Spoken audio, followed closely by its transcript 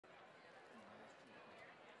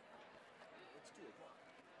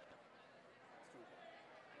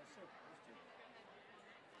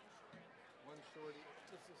shorty.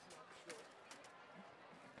 This is not short.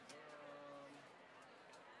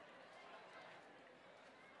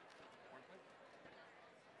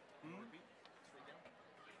 Repeat. Straight down.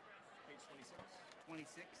 Page 26.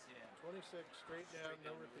 26? Yeah. 26, straight down,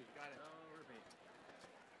 no repeat. Got it. No repeat.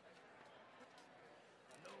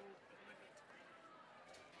 No repeat.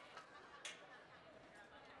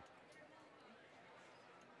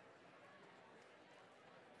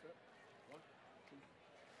 One, two.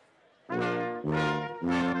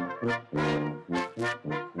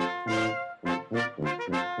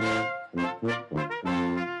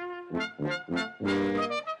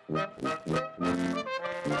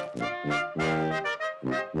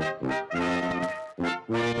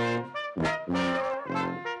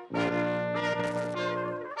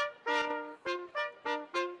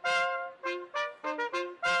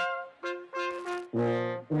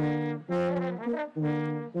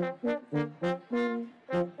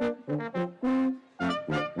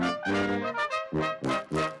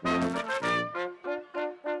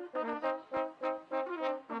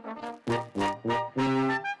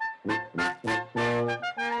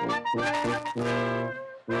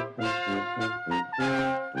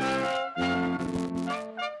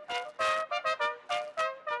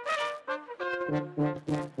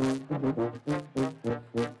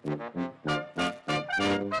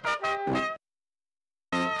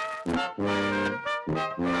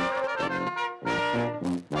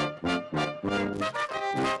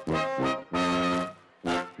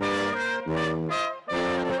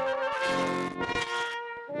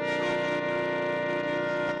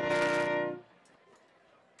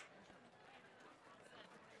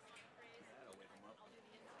 That'll wake 'em up.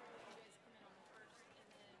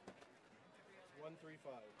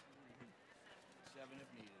 135. 7 if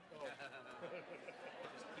needed. Oh.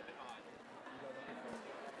 Just keep it odd.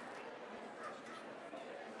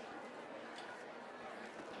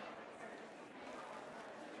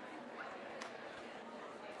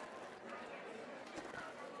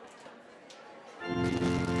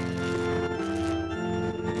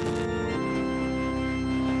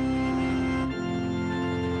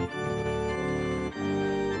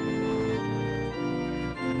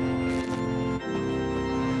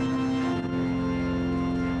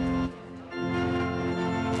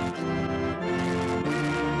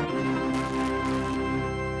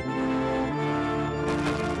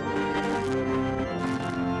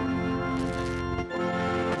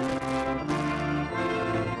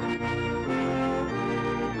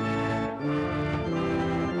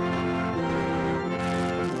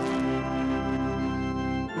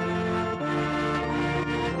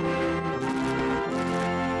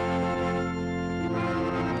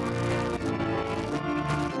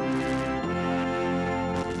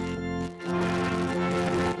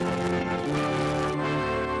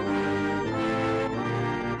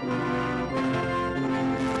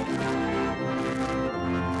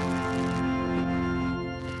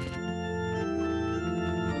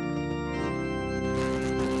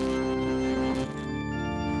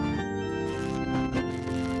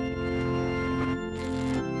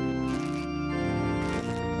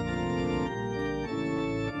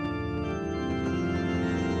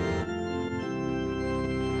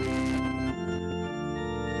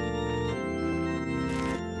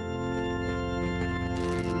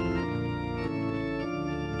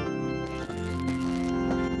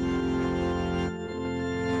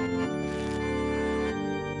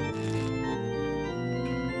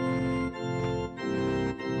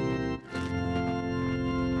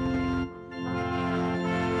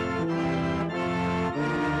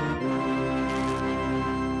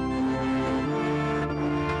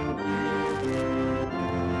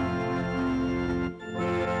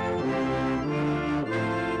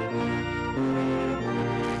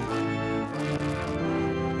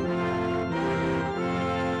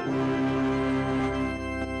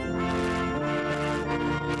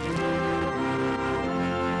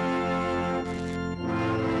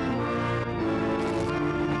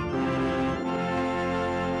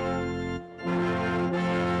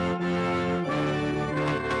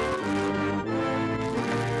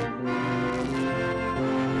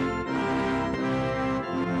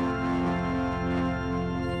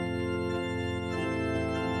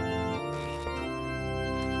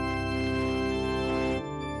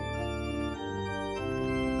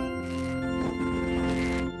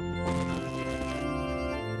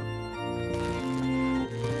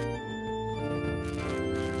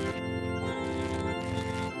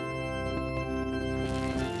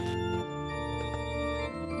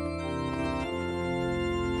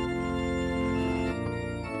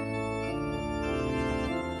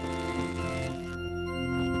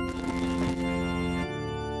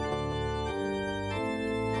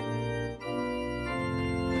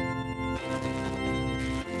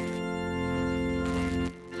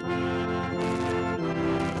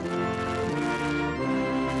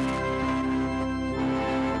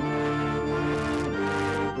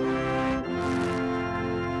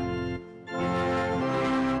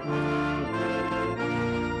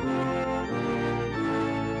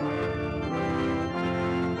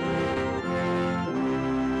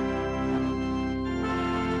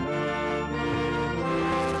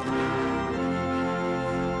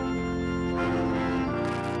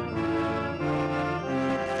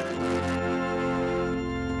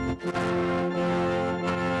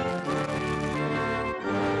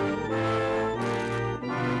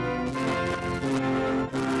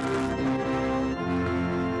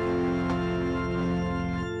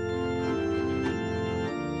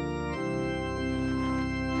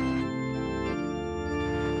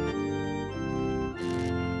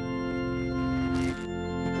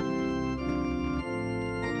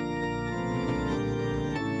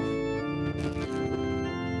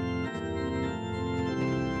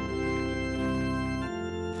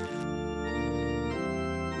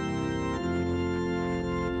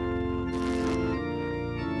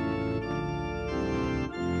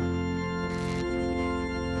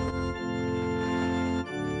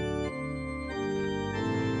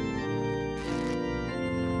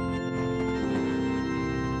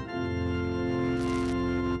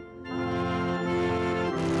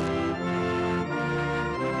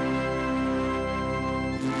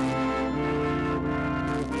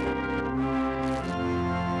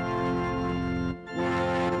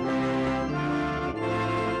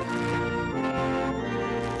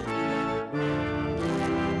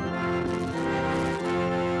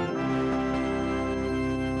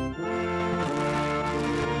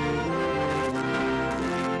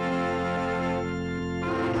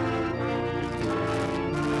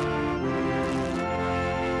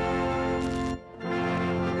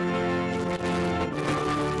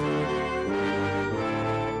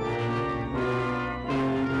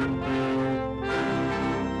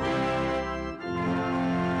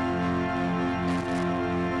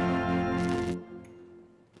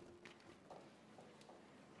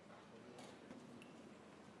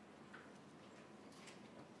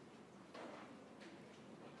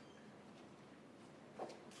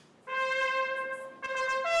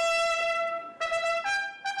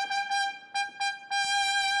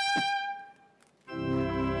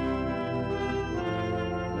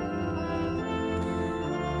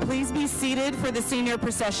 seated for the senior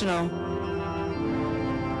processional.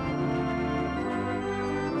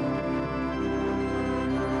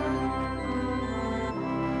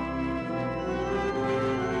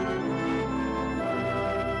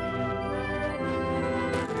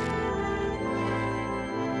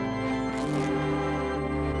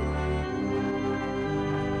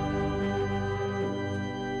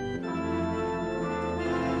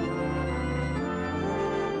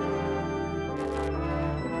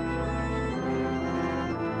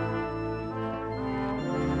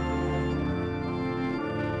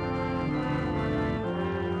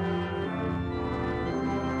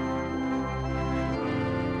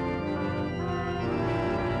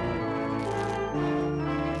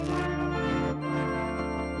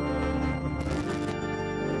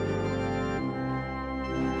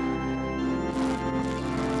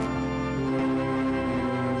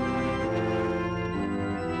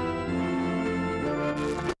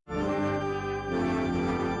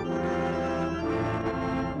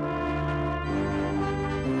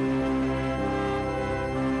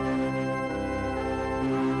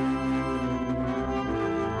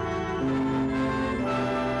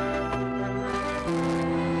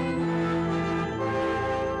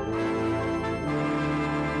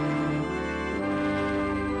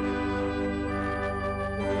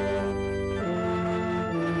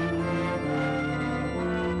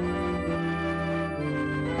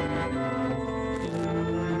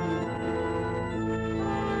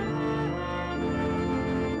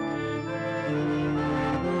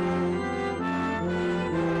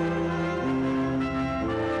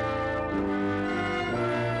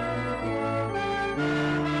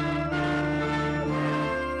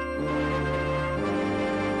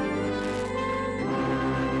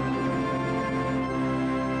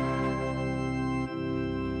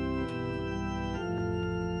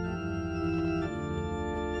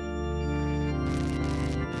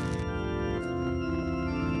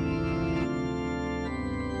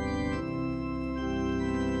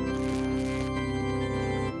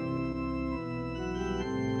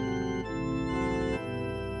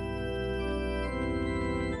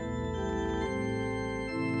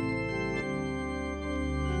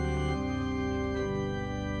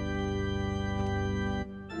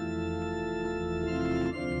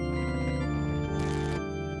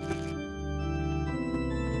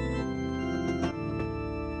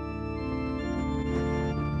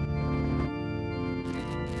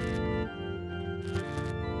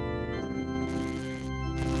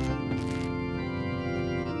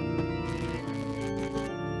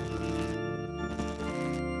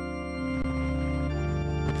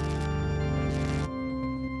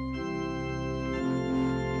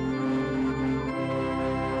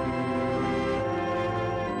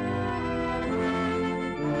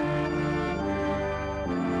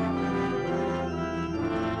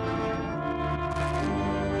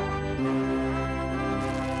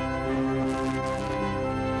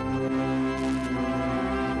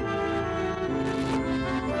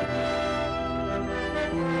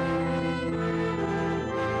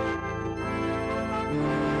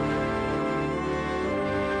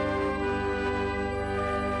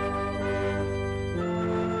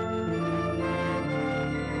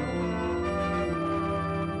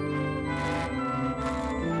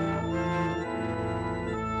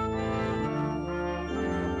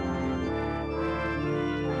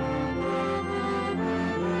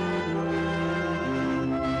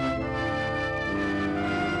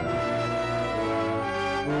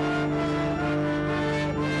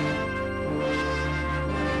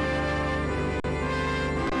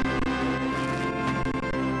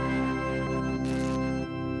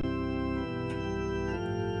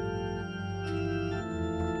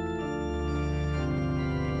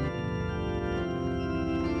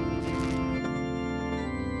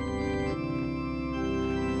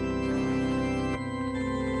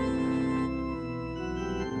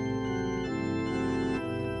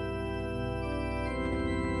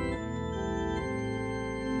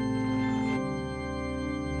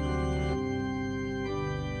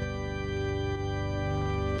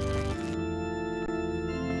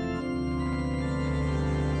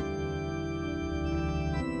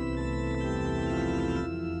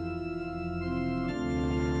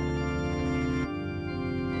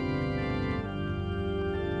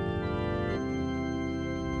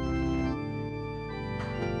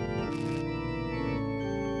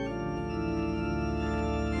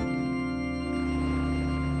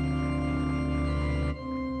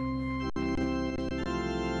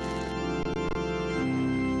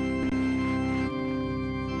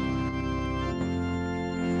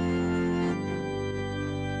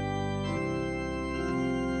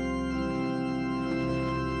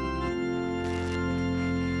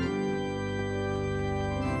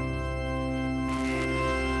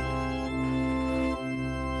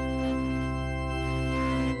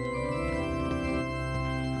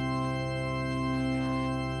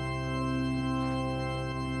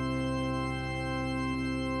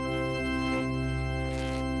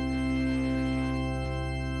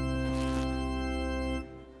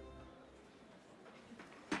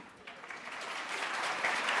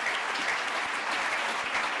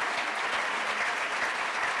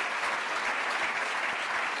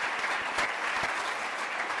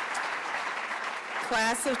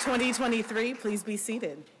 Class of 2023, please be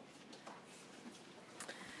seated.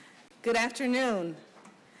 Good afternoon.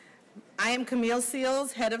 I am Camille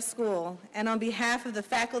Seals, head of school, and on behalf of the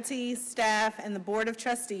faculty, staff, and the Board of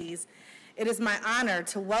Trustees, it is my honor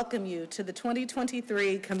to welcome you to the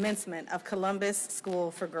 2023 commencement of Columbus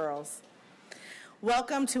School for Girls.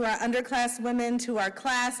 Welcome to our underclass women, to our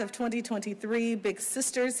class of 2023, big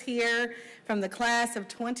sisters here from the class of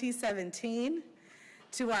 2017,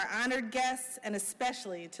 to our honored guests, and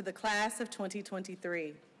especially to the class of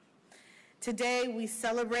 2023. Today, we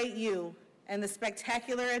celebrate you and the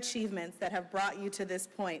spectacular achievements that have brought you to this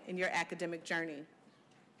point in your academic journey.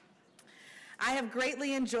 I have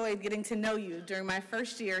greatly enjoyed getting to know you during my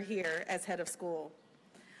first year here as head of school.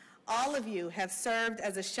 All of you have served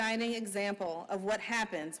as a shining example of what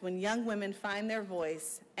happens when young women find their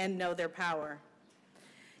voice and know their power.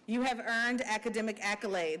 You have earned academic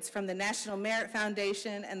accolades from the National Merit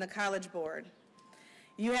Foundation and the College Board.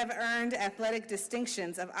 You have earned athletic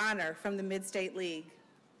distinctions of honor from the Mid-State League.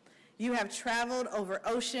 You have traveled over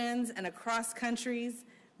oceans and across countries,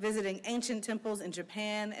 visiting ancient temples in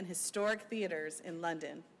Japan and historic theaters in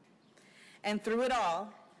London. And through it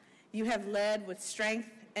all, you have led with strength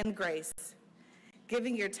and grace,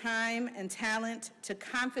 giving your time and talent to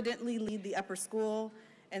confidently lead the upper school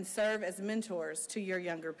and serve as mentors to your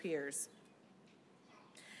younger peers.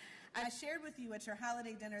 I shared with you at your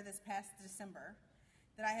holiday dinner this past December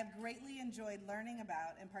that I have greatly enjoyed learning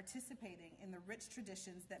about and participating in the rich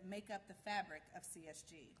traditions that make up the fabric of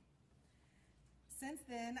CSG. Since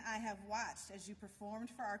then, I have watched as you performed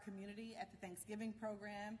for our community at the Thanksgiving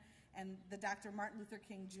program and the Dr. Martin Luther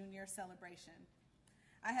King Jr. celebration.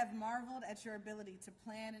 I have marveled at your ability to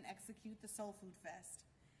plan and execute the Soul Food Fest.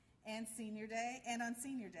 And on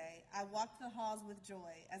Senior Day, I walked the halls with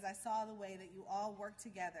joy as I saw the way that you all worked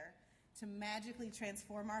together to magically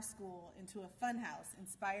transform our school into a funhouse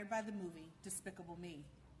inspired by the movie Despicable Me.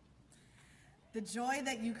 The joy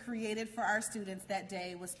that you created for our students that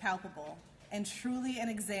day was palpable and truly an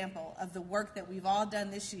example of the work that we've all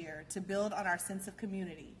done this year to build on our sense of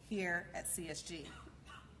community here at CSG.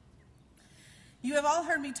 You have all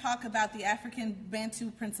heard me talk about the African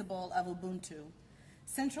Bantu principle of Ubuntu,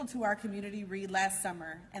 central to our community read last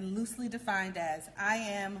summer and loosely defined as, I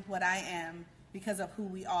am what I am because of who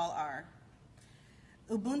we all are.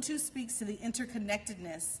 Ubuntu speaks to the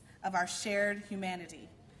interconnectedness of our shared humanity,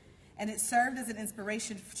 and it served as an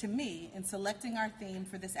inspiration to me in selecting our theme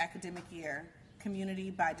for this academic year,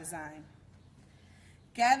 Community by Design.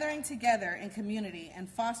 Gathering together in community and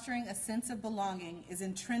fostering a sense of belonging is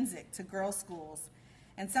intrinsic to girls' schools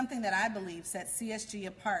and something that I believe sets CSG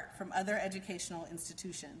apart from other educational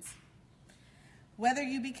institutions. Whether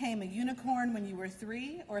you became a unicorn when you were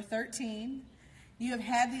 3 or 13, you have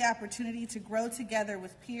had the opportunity to grow together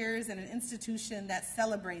with peers in an institution that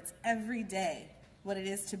celebrates every day what it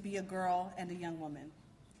is to be a girl and a young woman.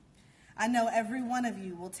 I know every one of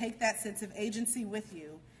you will take that sense of agency with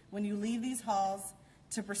you when you leave these halls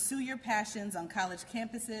to pursue your passions on college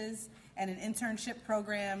campuses and in internship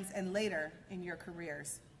programs and later in your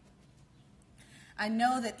careers. I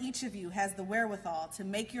know that each of you has the wherewithal to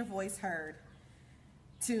make your voice heard,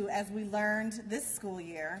 to, as we learned this school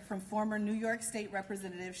year from former New York State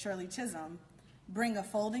Representative Shirley Chisholm, bring a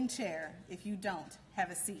folding chair if you don't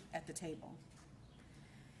have a seat at the table.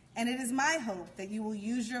 And it is my hope that you will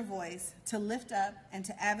use your voice to lift up and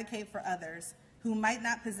to advocate for others who might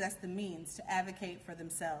not possess the means to advocate for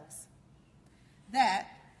themselves. That,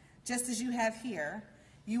 just as you have here,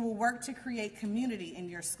 you will work to create community in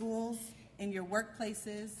your schools, in your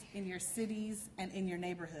workplaces, in your cities, and in your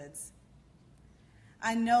neighborhoods.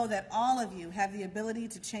 I know that all of you have the ability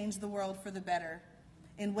to change the world for the better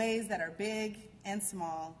in ways that are big and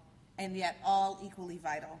small, and yet all equally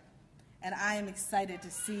vital. And I am excited to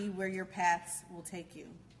see where your paths will take you.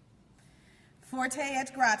 Forte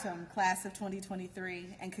et gratum, class of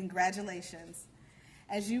 2023, and congratulations.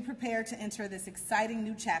 As you prepare to enter this exciting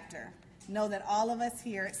new chapter, know that all of us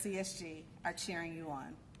here at CSG are cheering you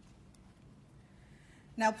on.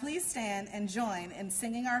 Now please stand and join in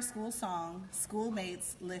singing our school song,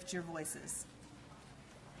 Schoolmates, Lift Your Voices.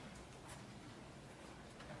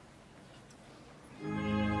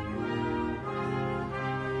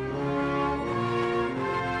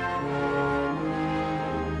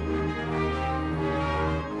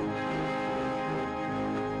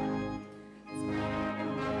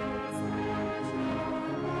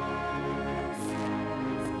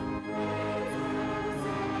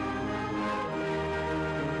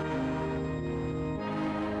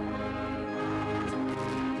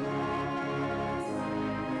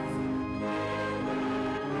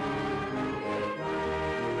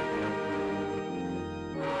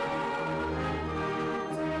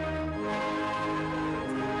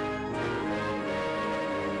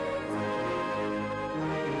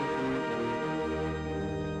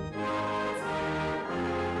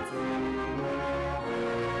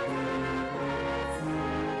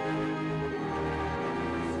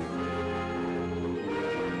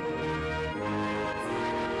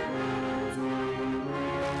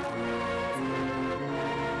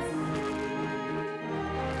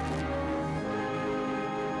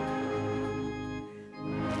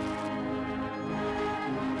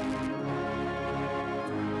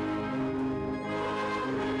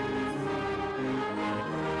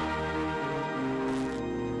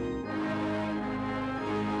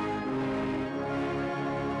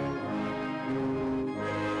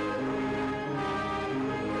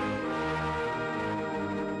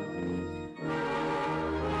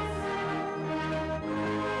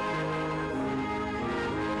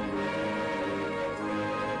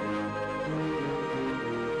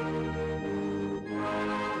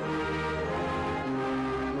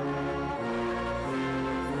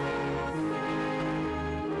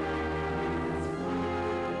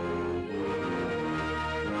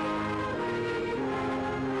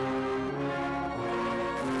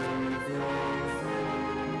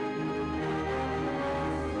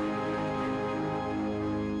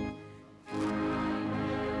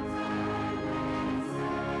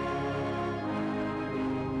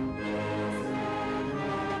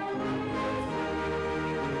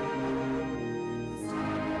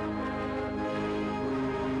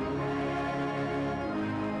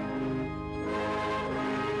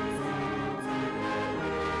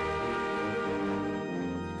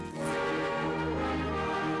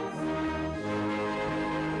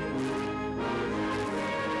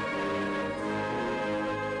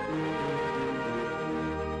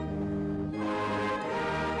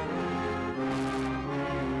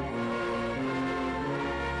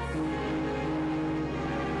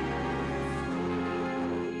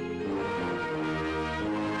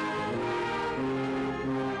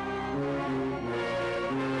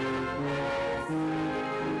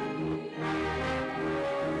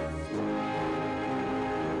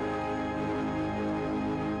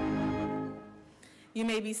 You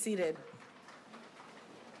may be seated.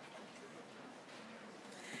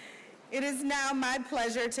 It is now my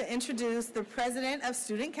pleasure to introduce the President of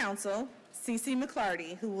Student Council, Cece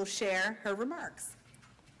McClarty, who will share her remarks.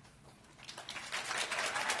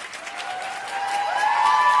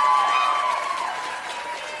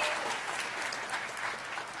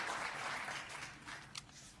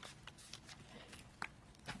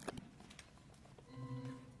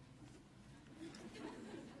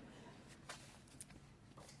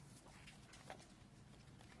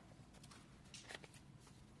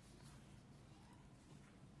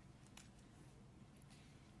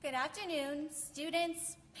 Good afternoon,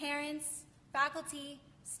 students, parents, faculty,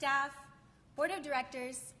 staff, board of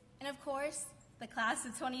directors, and of course, the class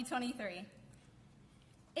of 2023.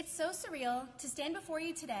 It's so surreal to stand before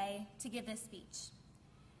you today to give this speech.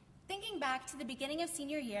 Thinking back to the beginning of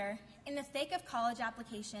senior year, in the thick of college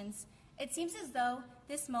applications, it seems as though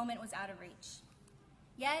this moment was out of reach.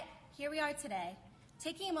 Yet, here we are today,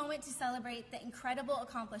 taking a moment to celebrate the incredible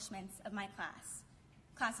accomplishments of my class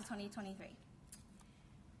of 2023.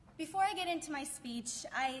 Before I get into my speech,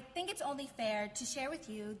 I think it's only fair to share with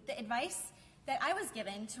you the advice that I was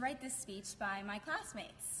given to write this speech by my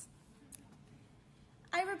classmates.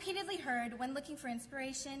 I repeatedly heard when looking for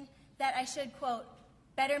inspiration that I should, quote,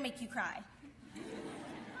 better make you cry.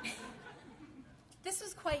 This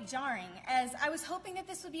was quite jarring, as I was hoping that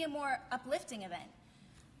this would be a more uplifting event.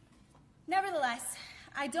 Nevertheless,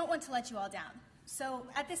 I don't want to let you all down. So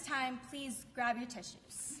at this time, please grab your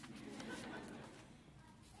tissues.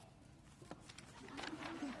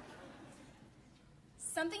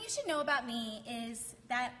 Something you should know about me is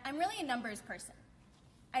that I'm really a numbers person.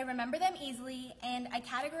 I remember them easily, and I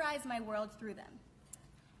categorize my world through them.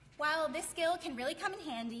 While this skill can really come in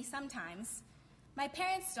handy sometimes, my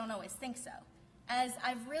parents don't always think so, as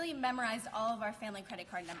I've really memorized all of our family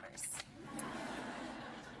credit card numbers.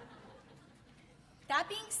 That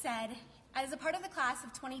being said, as a part of the class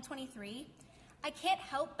of 2023, I can't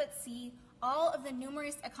help but see all of the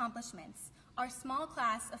numerous accomplishments our small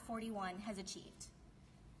class of 41 has achieved.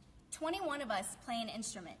 21 of us play an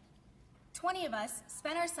instrument. 20 of us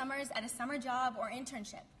spent our summers at a summer job or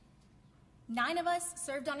internship. 9 of us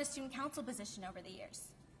served on a student council position over the years.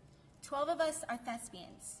 12 of us are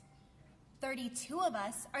thespians. 32 of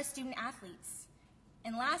us are student athletes.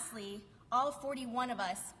 And lastly, all 41 of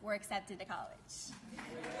us were accepted to college.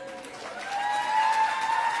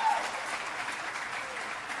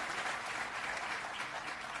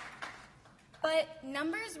 But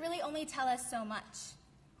numbers really only tell us so much.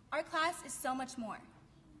 Our class is so much more.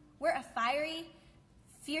 We're a fiery,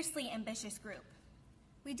 fiercely ambitious group.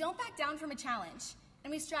 We don't back down from a challenge,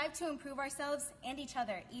 and we strive to improve ourselves and each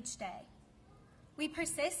other each day. We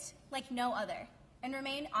persist like no other and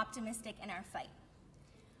remain optimistic in our fight.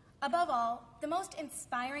 Above all, the most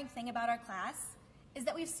inspiring thing about our class is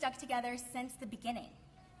that we've stuck together since the beginning.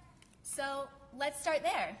 So let's start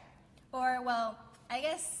there. Or, well, I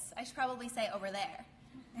guess I should probably say over there.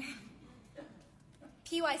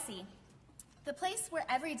 PYC, the place where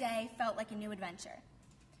every day felt like a new adventure.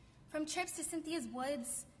 From trips to Cynthia's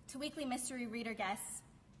Woods to weekly mystery reader guests,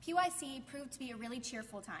 PYC proved to be a really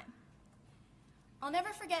cheerful time. I'll never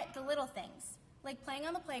forget the little things, like playing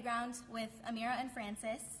on the playground with Amira and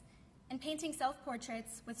Francis, and painting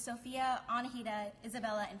self-portraits with Sophia, Anahita,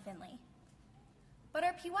 Isabella, and Finley. But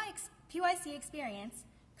our PYC experience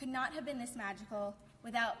could not have been this magical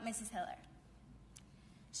without Mrs. Hiller.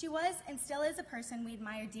 She was and still is a person we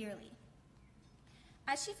admire dearly.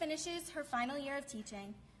 As she finishes her final year of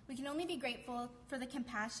teaching, we can only be grateful for the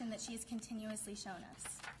compassion that she has continuously shown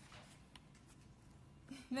us.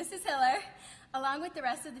 Mrs. Hiller, along with the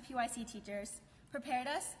rest of the PYC teachers, prepared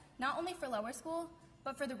us not only for lower school,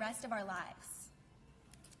 but for the rest of our lives.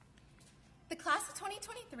 The class of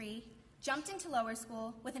 2023 jumped into lower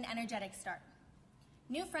school with an energetic start.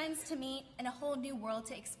 New friends to meet and a whole new world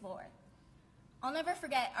to explore. I'll never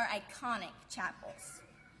forget our iconic chapels.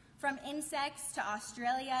 From insects to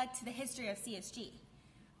Australia to the history of CSG.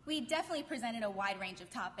 We definitely presented a wide range of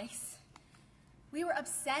topics. We were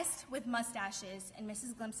obsessed with mustaches in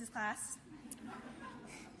Mrs. Glimpse's class.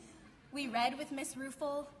 We read with Miss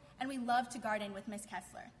Ruffle, and we loved to garden with Miss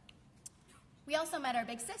Kessler. We also met our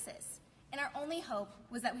big sisses, and our only hope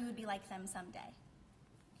was that we would be like them someday.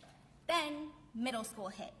 Then, middle school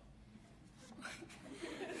hit.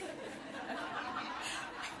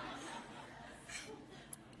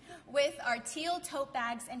 With our teal tote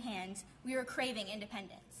bags in hand, we were craving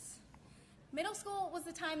independence. Middle school was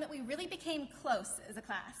the time that we really became close as a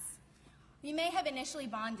class. We may have initially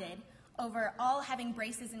bonded over all having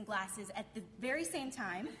braces and glasses at the very same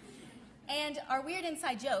time, and our weird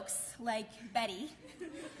inside jokes, like Betty.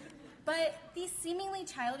 But these seemingly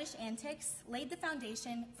childish antics laid the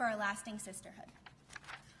foundation for our lasting sisterhood.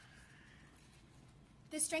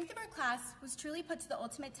 The strength of our class was truly put to the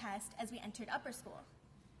ultimate test as we entered upper school.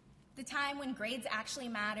 The time when grades actually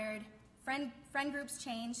mattered, friend groups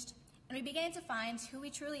changed, and we began to find who we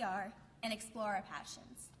truly are and explore our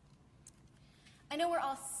passions. I know we're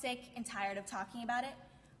all sick and tired of talking about it,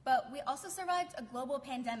 but we also survived a global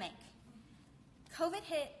pandemic. COVID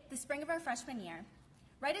hit the spring of our freshman year,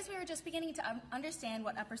 right as we were just beginning to understand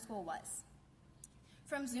what upper school was.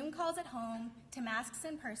 From Zoom calls at home to masks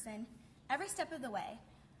in person, every step of the way,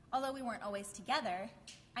 although we weren't always together,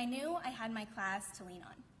 I knew I had my class to lean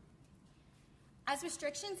on. As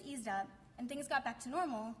restrictions eased up and things got back to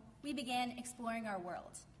normal, we began exploring our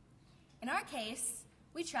world. In our case,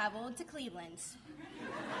 we traveled to Cleveland.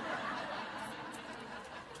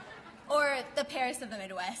 Or the Paris of the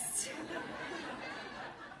Midwest.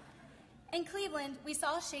 In Cleveland, we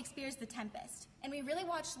saw Shakespeare's The Tempest, and we really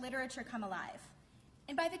watched literature come alive.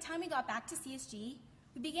 And by the time we got back to CSG,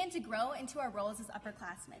 we began to grow into our roles as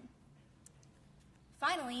upperclassmen.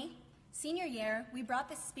 Finally, senior year, we brought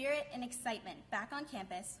the spirit and excitement back on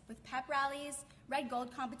campus with pep rallies, red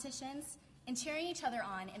gold competitions, and cheering each other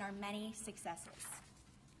on in our many successes.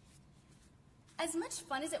 As much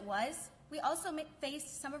fun as it was, we also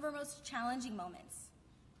faced some of our most challenging moments.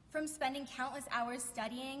 From spending countless hours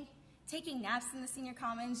studying, taking naps in the senior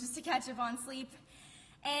commons just to catch up on sleep,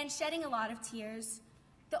 and shedding a lot of tears,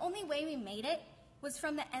 the only way we made it was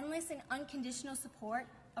from the endless and unconditional support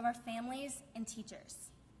of our families and teachers.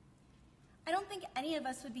 I don't think any of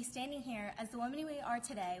us would be standing here as the women we are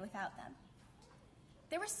today without them.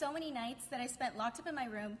 There were so many nights that I spent locked up in my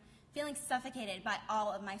room feeling suffocated by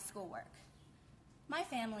all of my schoolwork. My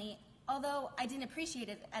family, although I didn't appreciate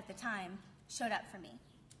it at the time, showed up for me.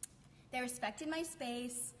 They respected my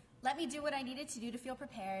space, let me do what I needed to do to feel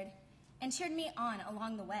prepared, and cheered me on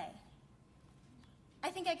along the way. I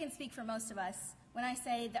think I can speak for most of us when I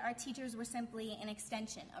say that our teachers were simply an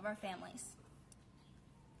extension of our families.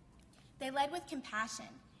 They led with compassion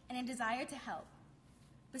and a desire to help.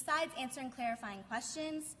 Besides answering clarifying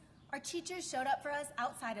questions, our teachers showed up for us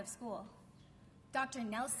outside of school. Dr.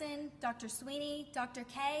 Nelson, Dr. Sweeney, Dr.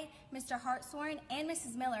 Kay, Mr. Hartshorn, and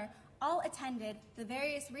Mrs. Miller all attended the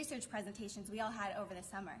various research presentations we all had over the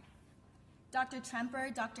summer. Dr.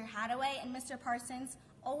 Tremper, Dr. Hadaway, and Mr. Parsons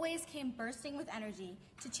always came bursting with energy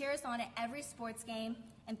to cheer us on at every sports game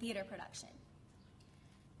and theater production.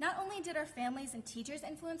 Not only did our families and teachers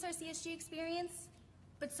influence our CSG experience,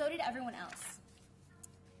 but so did everyone else.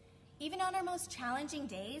 Even on our most challenging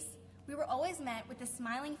days, we were always met with the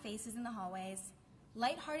smiling faces in the hallways,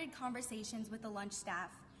 lighthearted conversations with the lunch staff,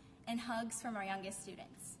 and hugs from our youngest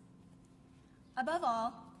students. Above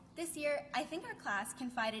all, this year, I think our class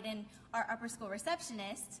confided in our upper school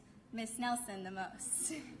receptionist, Miss Nelson, the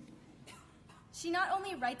most. She not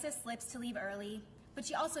only writes us slips to leave early, but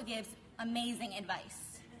she also gives amazing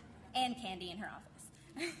advice and candy in her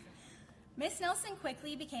office. Miss Nelson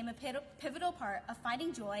quickly became a pivotal part of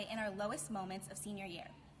finding joy in our lowest moments of senior year.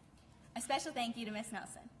 A special thank you to Miss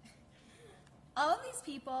Nelson. All of these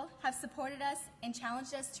people have supported us and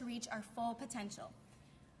challenged us to reach our full potential,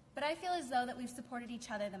 but I feel as though that we've supported each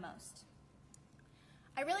other the most.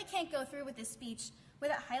 I really can't go through with this speech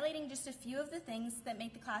without highlighting just a few of the things that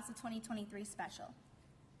make the class of 2023 special.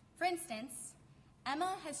 For instance,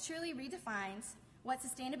 Emma has truly redefined what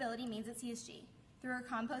sustainability means at CSG through her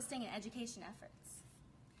composting and education efforts.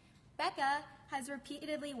 Becca has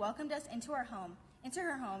repeatedly welcomed us into her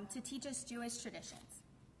home to teach us Jewish traditions.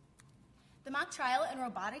 The mock trial and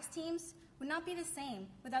robotics teams would not be the same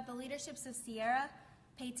without the leaderships of Sierra,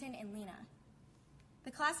 Peyton, and Lena.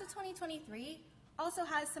 The class of 2023 also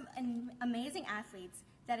has some amazing athletes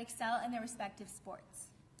that excel in their respective sports.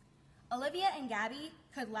 Olivia and Gabby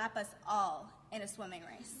could lap us all in a swimming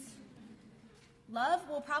race. Love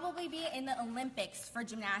will probably be in the Olympics for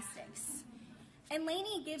gymnastics. And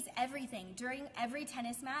Lainey gives everything during every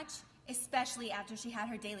tennis match, especially after she had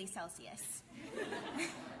her daily Celsius.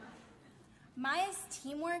 Maya's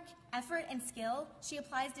teamwork, effort, and skill she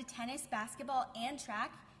applies to tennis, basketball, and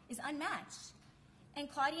track is unmatched.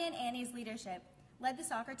 And Claudia and Annie's leadership led the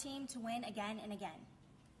soccer team to win again and again.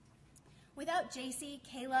 Without JC,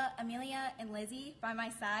 Kayla, Amelia, and Lizzie by my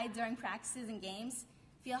side during practices and games,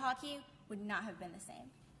 field hockey would not have been the same.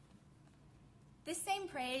 This same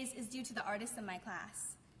praise is due to the artists in my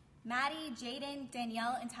class. Maddie, Jaden,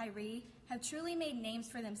 Danielle, and Tyree have truly made names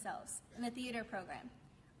for themselves in the theater program,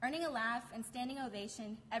 earning a laugh and standing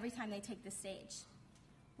ovation every time they take the stage,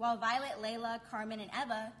 while Violet, Layla, Carmen, and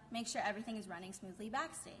Eva make sure everything is running smoothly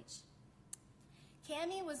backstage.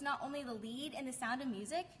 Tammy was not only the lead in The Sound of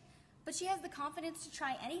Music, but she has the confidence to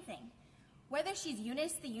try anything. Whether she's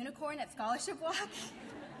Eunice the unicorn at Scholarship Walk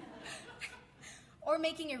or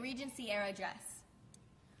making a Regency-era dress.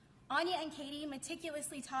 Anya and Katie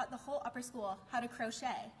meticulously taught the whole upper school how to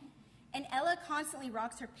crochet, and Ella constantly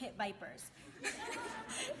rocks her pit vipers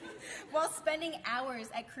while spending hours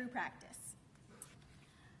at crew practice.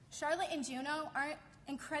 Charlotte and Juno are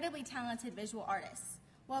incredibly talented visual artists,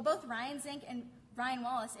 while both Ryan Zink and Ryan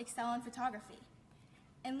Wallace excel in photography.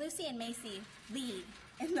 And Lucy and Macy lead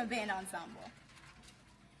in the band ensemble.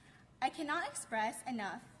 I cannot express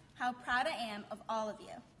enough how proud I am of all of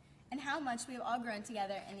you and how much we have all grown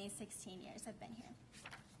together in these 16 years I've been here.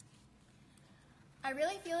 I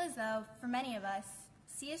really feel as though, for many of us,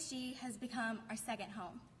 CSG has become our second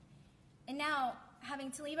home. And now,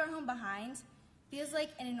 having to leave our home behind feels like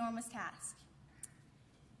an enormous task.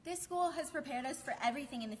 This school has prepared us for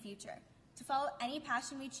everything in the future, to follow any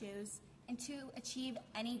passion we choose, and to achieve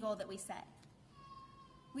any goal that we set.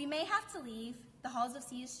 We may have to leave the halls of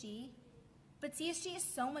CSG, but CSG is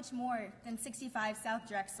so much more than 65 South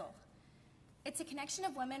Drexel. It's a connection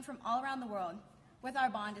of women from all around the world with our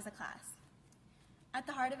bond as a class. At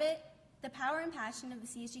the heart of it, the power and passion of the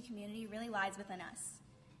CSG community really lies within us.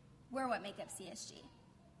 We're what make up CSG.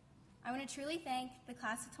 I want to truly thank the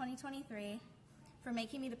class of 2023 for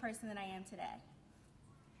making me the person that I am today.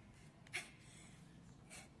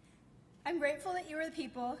 I'm grateful that you were the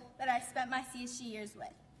people that I spent my CSG years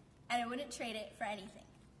with, and I wouldn't trade it for anything.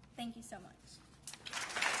 Thank you so much.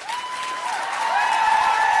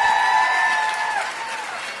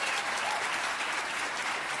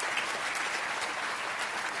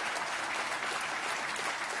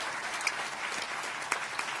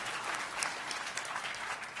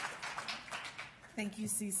 Thank you,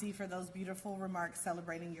 Cece, for those beautiful remarks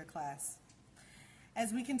celebrating your class.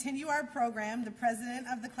 As we continue our program, the president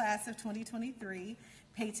of the class of 2023,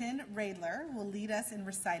 Peyton Radler, will lead us in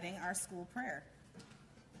reciting our school prayer.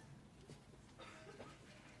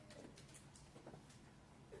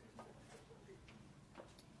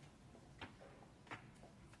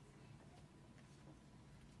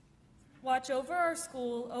 Watch over our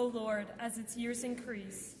school, O Lord, as its years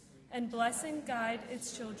increase, and bless and guide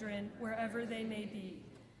its children wherever they may be.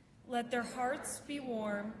 Let their hearts be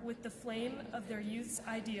warm with the flame of their youth's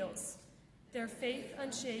ideals, their faith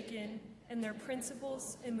unshaken, and their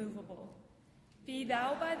principles immovable. Be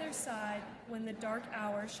thou by their side when the dark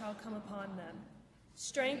hour shall come upon them.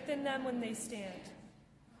 Strengthen them when they stand.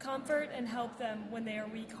 Comfort and help them when they are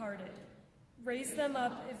weak-hearted. Raise them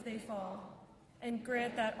up if they fall, and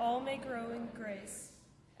grant that all may grow in grace,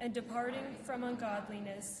 and departing from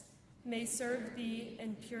ungodliness, may serve thee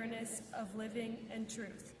in pureness of living and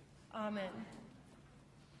truth. Amen.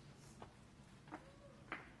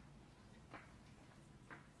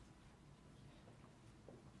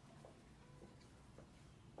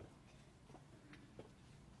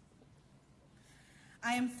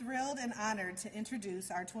 I am thrilled and honored to introduce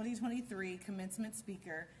our 2023 commencement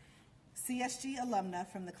speaker, CSG alumna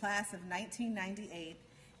from the class of 1998,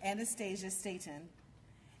 Anastasia Staten.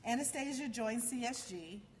 Anastasia joined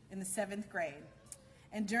CSG in the 7th grade,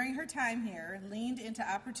 and during her time here, leaned into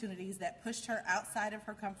opportunities that pushed her outside of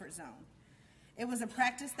her comfort zone. It was a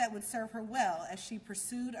practice that would serve her well as she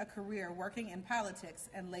pursued a career working in politics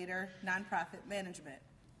and later nonprofit management.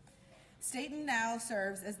 Staten now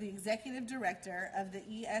serves as the executive director of the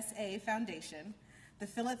ESA Foundation, the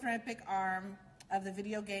philanthropic arm of the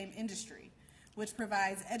video game industry, which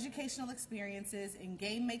provides educational experiences in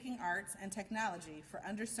game-making arts and technology for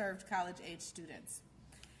underserved college-age students.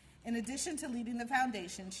 In addition to leading the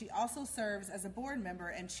foundation, she also serves as a board member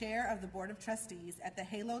and chair of the Board of Trustees at the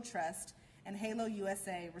Halo Trust and Halo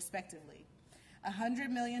USA, respectively, a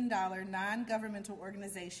 $100 million non-governmental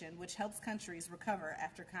organization which helps countries recover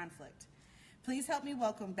after conflict. Please help me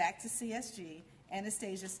welcome back to CSG,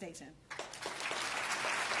 Anastasia Staten.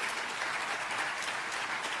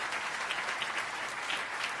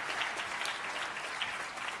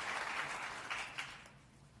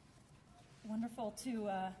 Wonderful to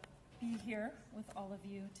be here with all of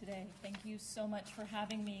you today. Thank you so much for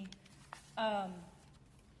having me.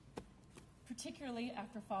 Particularly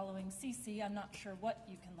after following Cece, I'm not sure what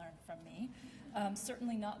you can learn from me.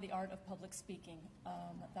 Certainly not the art of public speaking.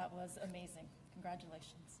 That was amazing.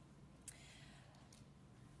 Congratulations.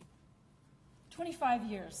 25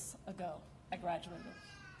 years ago, I graduated.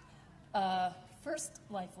 First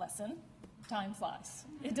life lesson, time flies.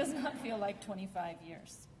 It does not feel like 25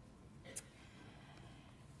 years.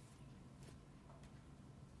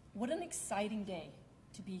 What an exciting day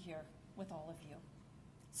to be here with all of you,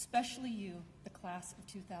 especially you, the class of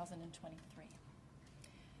 2023.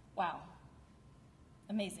 Wow.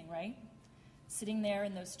 Amazing, right? Sitting there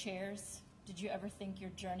in those chairs, did you ever think your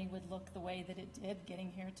journey would look the way that it did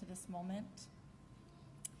getting here to this moment?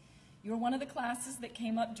 You were one of the classes that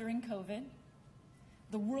came up during COVID.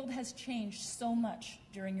 The world has changed so much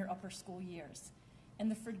during your upper school years,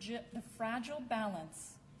 and the fragile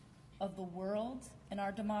balance of the world and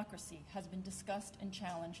our democracy has been discussed and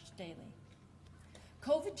challenged daily.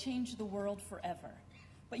 COVID changed the world forever,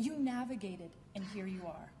 but you navigated, and here you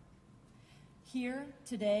are. Here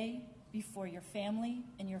today, before your family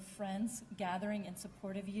and your friends gathering in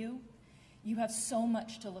support of you, you have so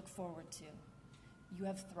much to look forward to. You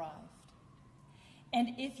have thrived.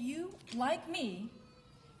 And if you, like me,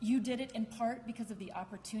 you did it in part because of the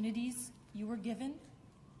opportunities you were given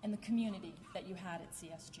and the community that you had at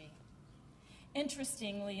CSG.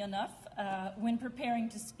 Interestingly enough, when preparing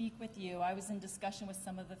to speak with you, I was in discussion with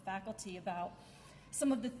some of the faculty about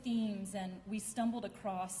some of the themes, and we stumbled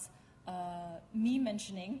across me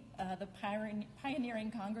mentioning the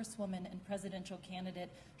pioneering Congresswoman and presidential candidate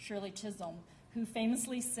Shirley Chisholm, who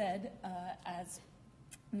famously said, as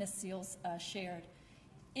Ms. Seals shared,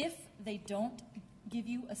 if they don't give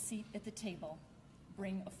you a seat at the table,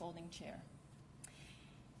 bring a folding chair.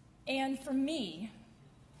 And for me,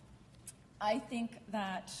 I think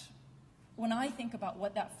that when I think about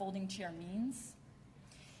what that folding chair means,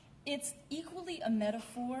 it's equally a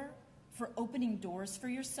metaphor for opening doors for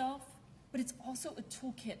yourself, but it's also a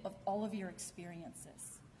toolkit of all of your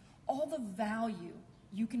experiences, all the value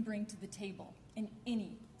you can bring to the table in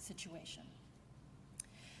any situation.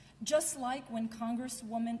 Just like when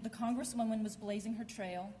the Congresswoman was blazing her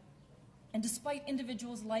trail, and despite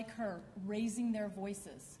individuals like her raising their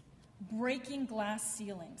voices, breaking glass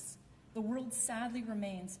ceilings, the world sadly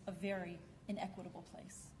remains a very inequitable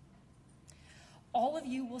place. All of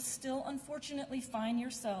you will still unfortunately find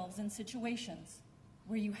yourselves in situations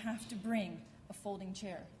where you have to bring a folding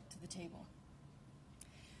chair to the table.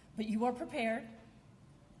 But you are prepared,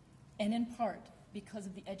 and in part because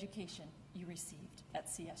of the education you received at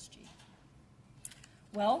CSG.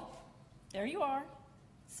 Well, there you are,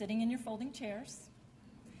 sitting in your folding chairs,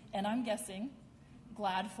 and I'm guessing,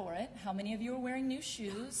 glad for it. How many of you are wearing new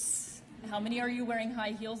shoes? How many are you wearing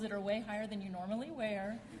high heels that are way higher than you normally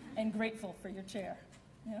wear, and grateful for your chair?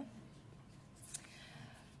 Yeah?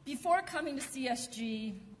 Before coming to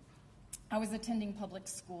CSG, I was attending public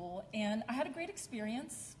school, and I had a great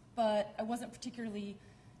experience, but I wasn't particularly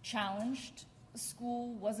challenged.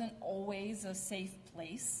 School wasn't always a safe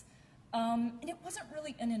place, and it wasn't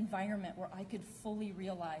really an environment where I could fully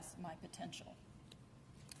realize my potential.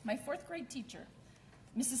 My fourth grade teacher,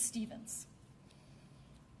 Mrs. Stevens,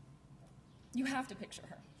 you have to picture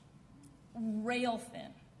her. Rail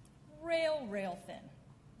thin, rail thin.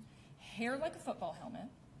 Hair like a football helmet,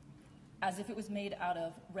 as if it was made out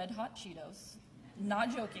of Red Hot Cheetos.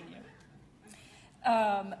 Not joking you.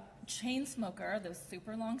 Chain smoker, those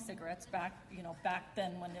super long cigarettes back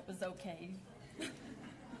then when it was okay.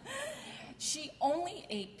 She only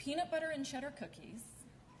ate peanut butter and cheddar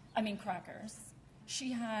crackers.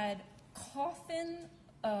 She had coffin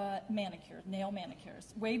manicures, nail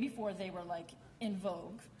manicures, way before they were like in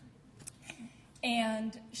vogue.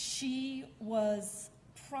 And she was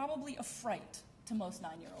probably a fright to most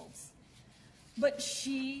 9-year-olds. But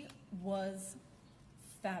she was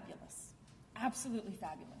fabulous, absolutely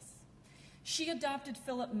fabulous. She adopted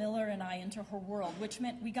Philip Miller and I into her world, which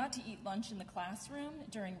meant we got to eat lunch in the classroom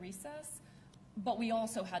during recess, but we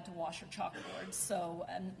also had to wash her chalkboard, so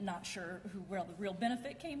I'm not sure where the real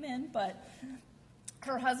benefit came in, but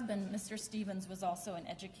her husband, Mr. Stevens, was also an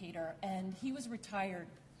educator, and he was retired,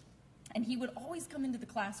 and he would always come into the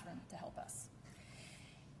classroom to help us.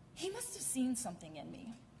 He must have seen something in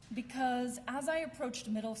me, because as I approached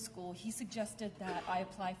middle school, he suggested that I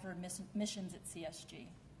apply for missions at CSG.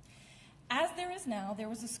 As there is now, there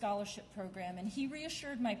was a scholarship program, and he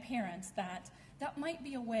reassured my parents that that might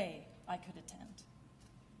be a way I could attend.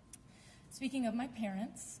 Speaking of my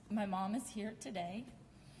parents, my mom is here today.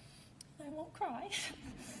 I won't cry.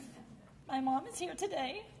 My mom is here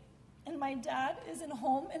today, and my dad is in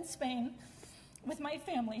home in Spain with my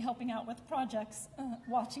family helping out with projects,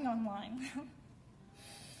 watching online.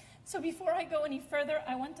 So before I go any further,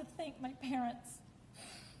 I want to thank my parents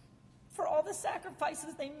for all the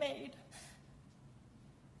sacrifices they made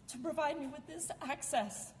to provide me with this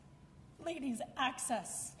access, ladies,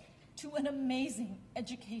 access to an amazing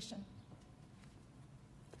education.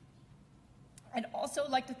 I'd also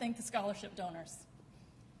like to thank the scholarship donors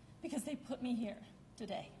because they put me here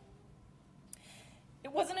today.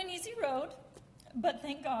 It wasn't an easy road, but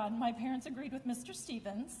thank God my parents agreed with Mr.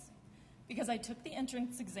 Stevens because I took the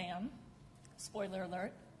entrance exam, spoiler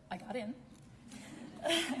alert, I got in.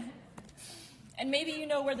 And maybe you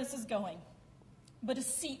know where this is going, but a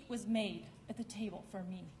seat was made at the table for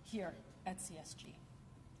me here at CSG.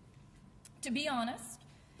 To be honest,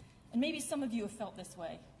 and maybe some of you have felt this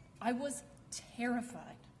way, I was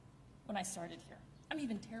terrified when I started here. I'm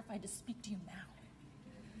even terrified to speak to you now.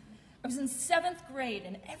 I was in 7th grade,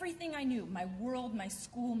 and everything I knew, my world, my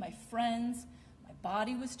school, my friends, my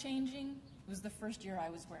body was changing. It was the first year I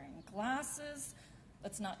was wearing glasses.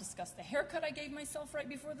 Let's not discuss the haircut I gave myself right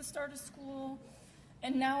before the start of school.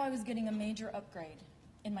 And now I was getting a major upgrade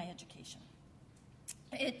in my education.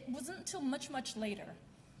 It wasn't until much, much later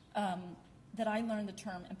that I learned the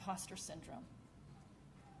term imposter syndrome,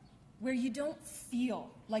 where you don't feel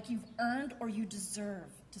like you've earned or you deserve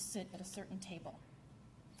to sit at a certain table.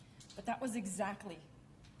 But that was exactly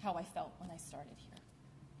how I felt when I started here.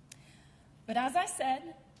 But as I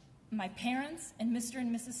said, my parents and Mr.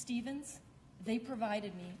 and Mrs. Stevens, they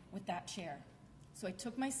provided me with that chair. So I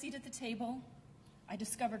took my seat at the table. I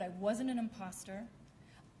discovered I wasn't an imposter.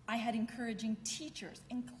 I had encouraging teachers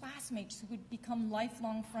and classmates who would become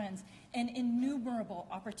lifelong friends and innumerable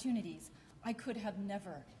opportunities I could have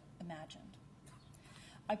never imagined.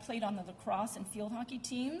 I played on the lacrosse and field hockey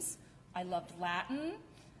teams. I loved Latin,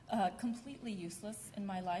 completely useless in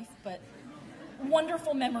my life, but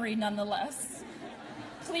wonderful memory nonetheless.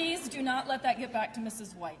 Please do not let that get back to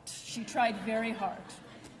Mrs. White. She tried very hard.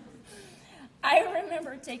 I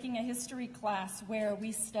remember taking a history class where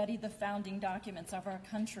we studied the founding documents of our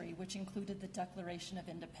country, which included the Declaration of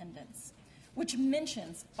Independence, which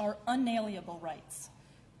mentions our unalienable rights.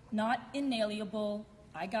 Not inalienable,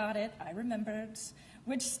 I got it, I remembered,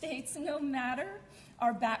 which states no matter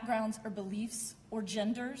our backgrounds or beliefs or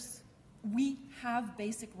genders, we have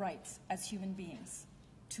basic rights as human beings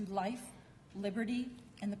to life, liberty,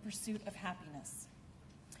 and the pursuit of happiness.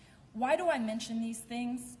 Why do I mention these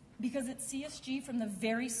things? Because at CSG, from the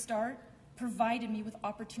very start, provided me with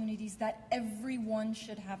opportunities that everyone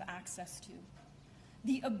should have access to.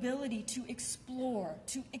 The ability to explore,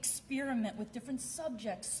 to experiment with different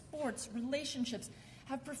subjects, sports, relationships,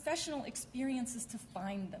 have professional experiences to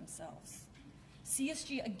find themselves.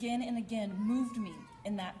 CSG again and again moved me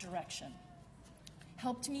in that direction,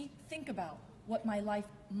 helped me think about what my life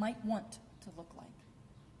might want to look like.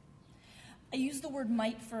 I use the word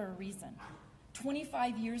might for a reason.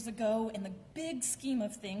 25 years ago, in the big scheme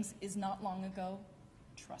of things, is not long ago,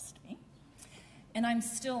 trust me. And I'm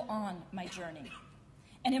still on my journey.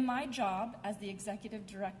 And in my job as the executive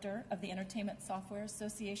director of the Entertainment Software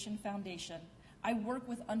Association Foundation, I work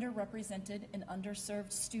with underrepresented and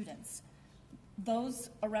underserved students, those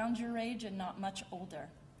around your age and not much older.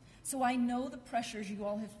 So I know the pressures you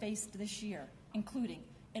all have faced this year, including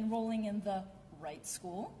enrolling in the right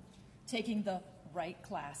school, taking the right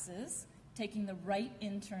classes, taking the right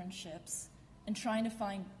internships, and trying to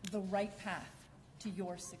find the right path to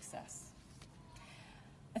your success.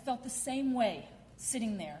 I felt the same way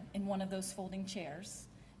sitting there in one of those folding chairs.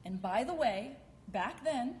 And by the way, back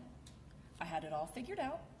then, I had it all figured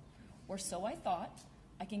out, or so I thought.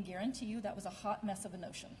 I can guarantee you that was a hot mess of a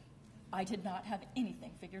notion. I did not have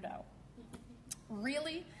anything figured out.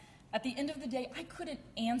 Really, at the end of the day, I couldn't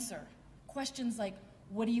answer questions like,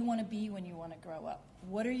 what do you want to be when you want to grow up?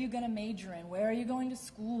 What are you going to major in? Where are you going to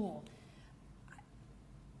school?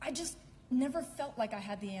 I just never felt like I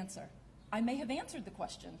had the answer. I may have answered the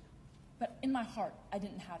question, but in my heart, I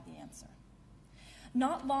didn't have the answer.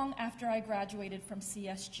 Not long after I graduated from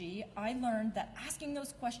CSG, I learned that asking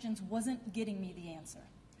those questions wasn't getting me the answer.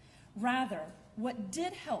 Rather, what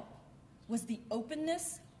did help was the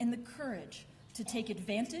openness and the courage to take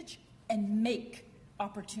advantage and make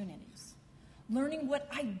opportunities. Learning what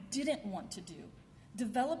I didn't want to do,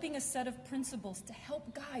 developing a set of principles to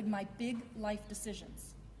help guide my big life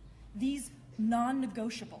decisions. These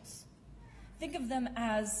non-negotiables. Think of them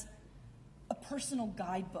as a personal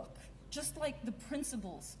guidebook, just like the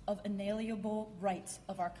principles of inalienable rights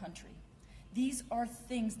of our country. These are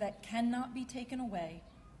things that cannot be taken away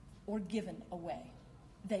or given away.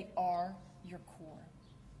 They are your core.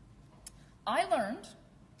 I learned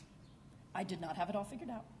I did not have it all figured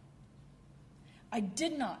out. I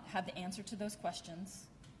did not have the answer to those questions,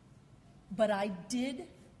 but I did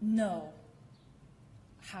know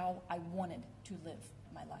how I wanted to live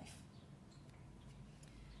my life.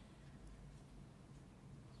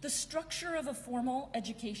 The structure of a formal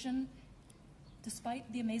education,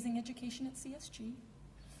 despite the amazing education at CSG,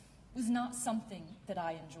 was not something that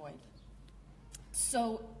I enjoyed.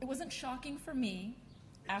 So it wasn't shocking for me,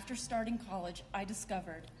 after starting college, I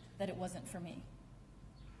discovered that it wasn't for me.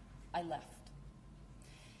 I left.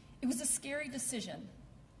 It was a scary decision.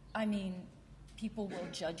 I mean, People will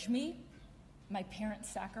judge me. My parents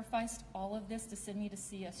sacrificed all of this to send me to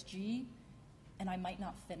CSG, and I might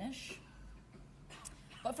not finish.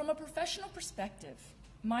 But from a professional perspective,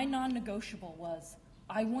 my non-negotiable was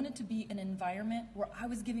I wanted to be in an environment where I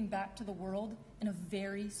was giving back to the world in a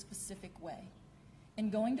very specific way.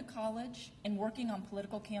 And going to college and working on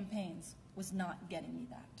political campaigns was not getting me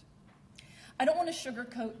that. I don't want to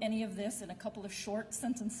sugarcoat any of this in a couple of short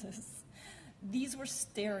sentences. These were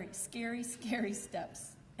scary, scary, scary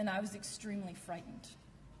steps, and I was extremely frightened.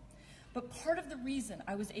 But part of the reason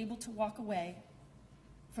I was able to walk away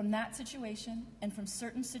from that situation and from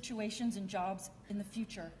certain situations and jobs in the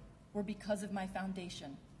future were because of my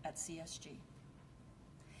foundation at CSG.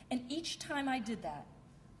 And each time I did that,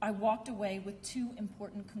 I walked away with two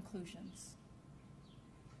important conclusions.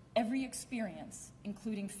 Every experience,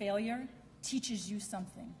 including failure, teaches you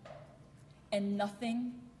something, and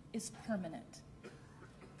nothing is permanent.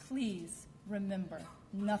 Please remember,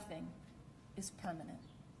 nothing is permanent.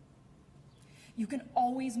 You can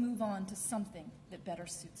always move on to something that better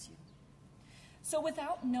suits you. So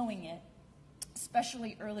without knowing it,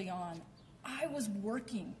 especially early on, I was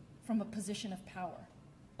working from a position of power,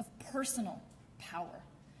 of personal power.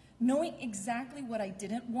 Knowing exactly what I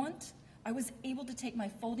didn't want, I was able to take my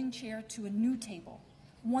folding chair to a new table,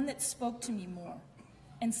 one that spoke to me more.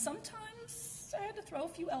 And sometimes I had to throw a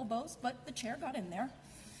few elbows, but the chair got in there.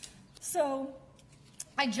 So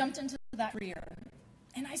I jumped into that career,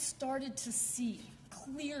 and I started to see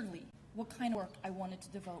clearly what kind of work I wanted to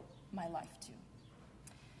devote my life to.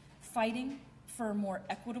 Fighting for a more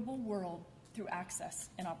equitable world through access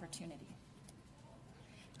and opportunity.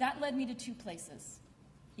 That led me to two places: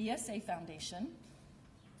 ESA Foundation,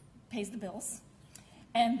 pays the bills,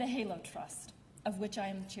 and the Halo Trust, of which I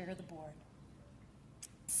am the chair of the board.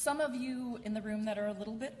 Some of you in the room that are a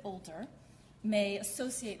little bit older may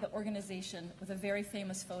associate the organization with a very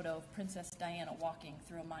famous photo of Princess Diana walking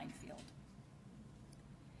through a minefield.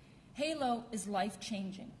 Halo is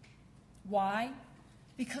life-changing. Why?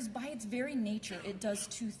 Because by its very nature, it does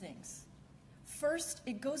two things. First,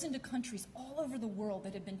 it goes into countries all over the world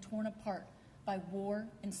that have been torn apart by war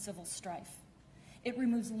and civil strife. It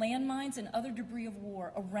removes landmines and other debris of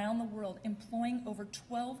war around the world, employing over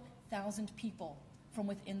 12,000 people from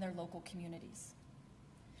within their local communities.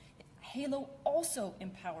 Halo also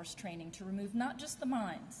empowers training to remove not just the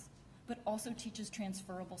mines, but also teaches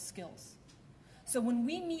transferable skills. So when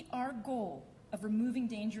we meet our goal of removing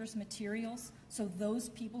dangerous materials so those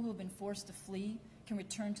people who have been forced to flee can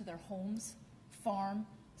return to their homes, farm,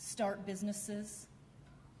 start businesses,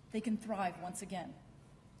 they can thrive once again.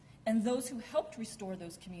 And those who helped restore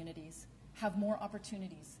those communities have more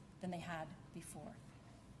opportunities than they had before.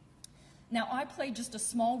 Now, I played just a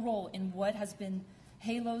small role in what has been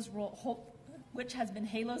Halo's role, which has been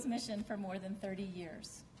Halo's mission for more than 30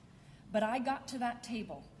 years. But I got to that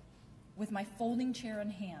table with my folding chair in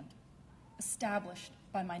hand, established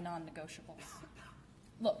by my non-negotiables.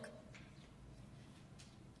 Look,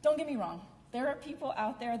 don't get me wrong. There are people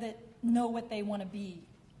out there that know what they want to be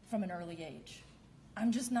from an early age.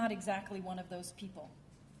 I'm just not exactly one of those people.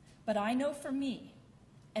 But I know for me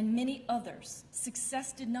and many others,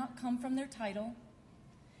 success did not come from their title.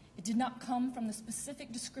 It did not come from the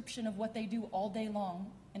specific description of what they do all day long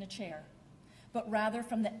in a chair, but rather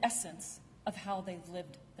from the essence of how they've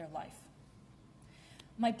lived their life.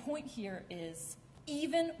 My point here is,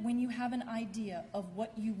 even when you have an idea of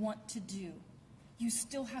what you want to do, you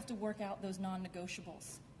still have to work out those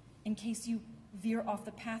non-negotiables in case you veer off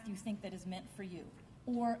the path you think that is meant for you,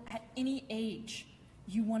 or at any age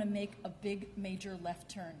you want to make a big major left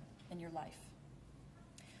turn in your life.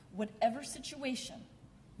 Whatever situation,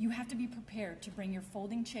 you have to be prepared to bring your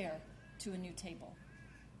folding chair to a new table.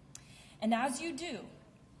 And as you do,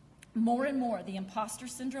 more and more, the imposter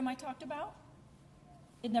syndrome I talked about,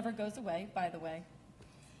 it never goes away, by the way,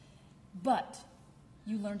 but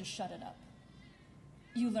you learn to shut it up.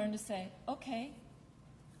 You learn to say, okay,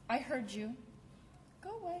 I heard you, go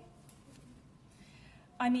away.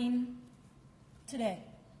 I mean, today,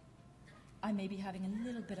 I may be having a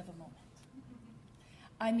little bit of a moment.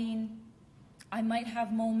 I mean, I might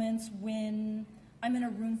have moments when I'm in a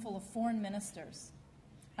room full of foreign ministers.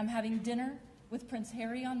 I'm having dinner with Prince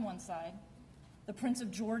Harry on one side, the Prince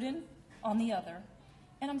of Jordan on the other,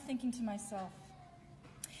 and I'm thinking to myself,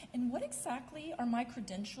 and what exactly are my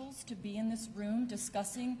credentials to be in this room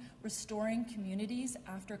discussing restoring communities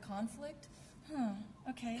after conflict?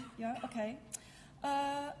 Okay, yeah, okay.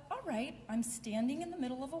 All right, I'm standing in the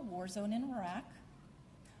middle of a war zone in Iraq.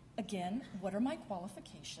 Again, what are my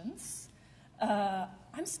qualifications?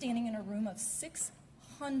 I'm standing in a room of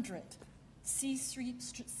 600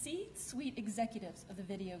 C-suite executives of the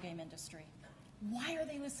video game industry. Why are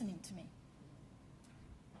they listening to me?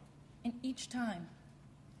 And each time,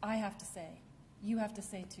 I have to say, you have to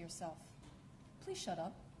say to yourself, please shut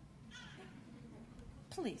up.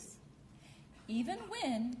 Please. Even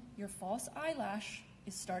when your false eyelash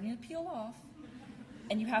is starting to peel off,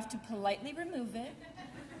 and you have to politely remove it,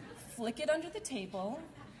 flick it under the table,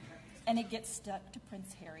 and it gets stuck to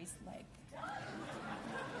Prince Harry's leg.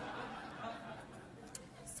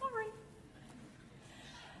 Sorry.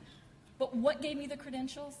 But what gave me the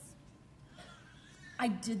credentials? I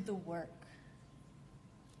did the work.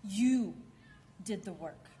 You did the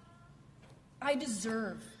work. I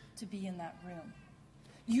deserve to be in that room.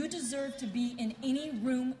 You deserve to be in any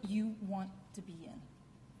room you want to be in.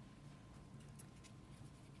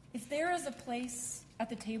 If there is a place at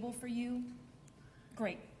the table for you,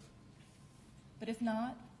 great. But if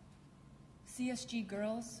not, CSG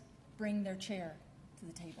girls bring their chair to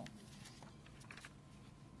the table.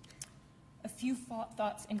 A few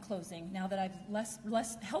thoughts in closing, now that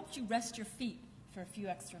I've helped you rest your feet for a few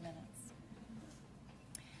extra minutes.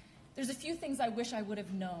 There's a few things I wish I would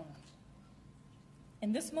have known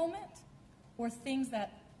in this moment, or things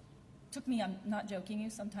that took me, I'm not joking you,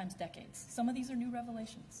 sometimes decades. Some of these are new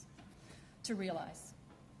revelations to realize.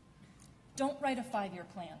 Don't write a 5-year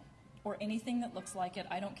plan or anything that looks like it.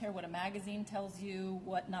 I don't care what a magazine tells you,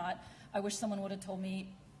 whatnot. I wish someone would have told me,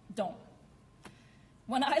 don't.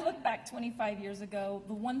 When I look back 25 years ago,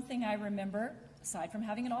 the one thing I remember, aside from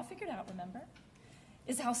having it all figured out,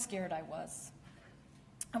 is how scared I was.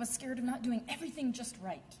 I was scared of not doing everything just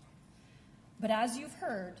right. But as you've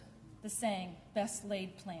heard, the saying, best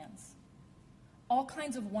laid plans. All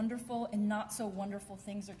kinds of wonderful and not so wonderful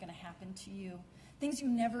things are going to happen to you, things you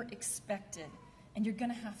never expected, and you're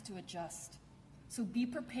going to have to adjust. So be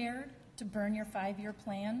prepared to burn your 5-year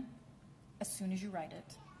plan as soon as you write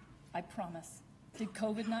it. I promise. Did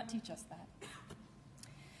COVID not teach us that?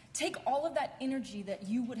 Take all of that energy that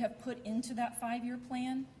you would have put into that 5-year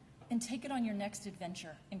plan and take it on your next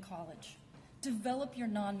adventure in college. Develop your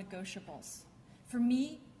non-negotiables. For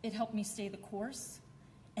me, it helped me stay the course,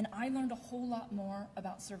 and I learned a whole lot more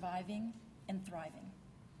about surviving and thriving.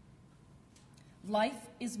 Life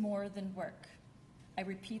is more than work. I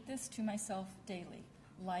repeat this to myself daily.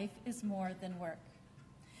 Life is more than work.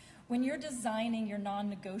 When you're designing your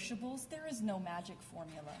non-negotiables, there is no magic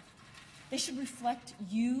formula. They should reflect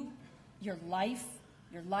you, your life,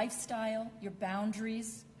 your lifestyle, your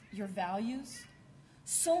boundaries, your values.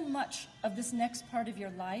 So much of this next part of your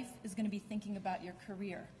life is going to be thinking about your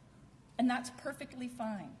career, and that's perfectly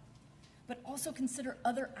fine. But also consider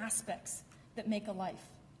other aspects that make a life,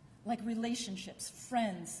 like relationships,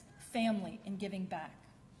 friends, family, and giving back.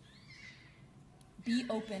 Be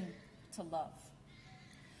open to love.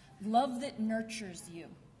 Love that nurtures you,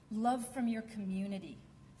 love from your community,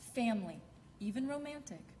 family, even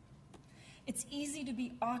romantic. It's easy to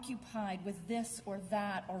be occupied with this or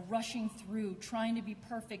that, or rushing through, trying to be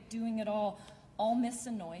perfect, doing it all miss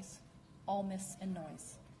and noise, all miss and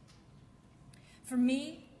noise. For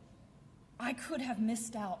me, I could have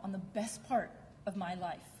missed out on the best part of my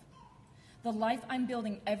life. The life I'm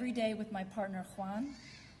building every day with my partner, Juan,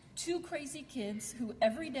 2 crazy kids who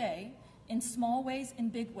every day, in small ways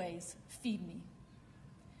and big ways, feed me.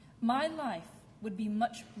 My life would be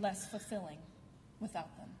much less fulfilling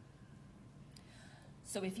without them.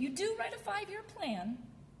 So if you do write a 5-year plan,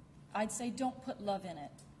 I'd say don't put love in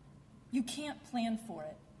it. You can't plan for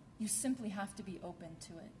it. You simply have to be open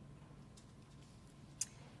to it.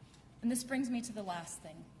 And this brings me to the last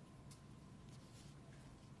thing.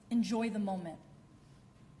 Enjoy the moment.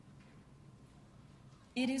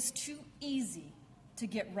 It is too easy to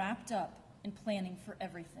get wrapped up in planning for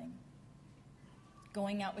everything.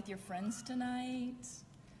 Going out with your friends tonight,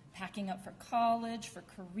 packing up for college, for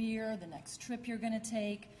career, the next trip you're going to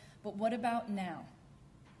take. But what about now?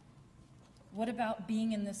 What about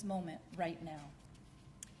being in this moment right now?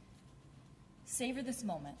 Savor this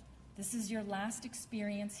moment. This is your last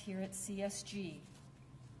experience here at CSG,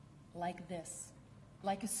 like this,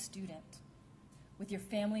 like a student, with your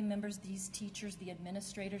family members, these teachers, the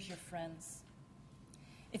administrators, your friends.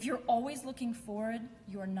 If you're always looking forward,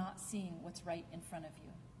 you are not seeing what's right in front of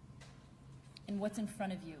you. And what's in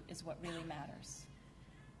front of you is what really matters.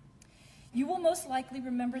 You will most likely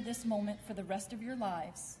remember this moment for the rest of your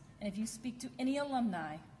lives, and if you speak to any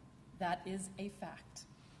alumni, that is a fact.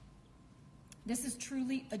 This is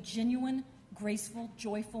truly a genuine, graceful,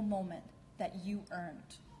 joyful moment that you earned.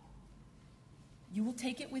 You will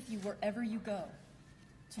take it with you wherever you go,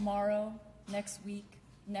 tomorrow, next week,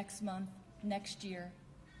 next month, next year,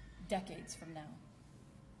 decades from now.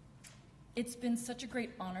 It's been such a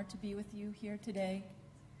great honor to be with you here today.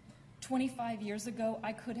 25 years ago,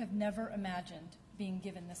 I could have never imagined being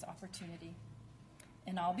given this opportunity.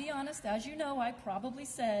 And I'll be honest, as you know, I probably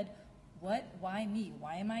said, what, why me?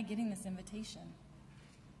 Why am I getting this invitation?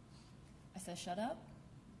 I said, shut up.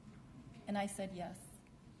 And I said yes.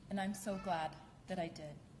 And I'm so glad that I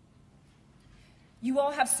did. You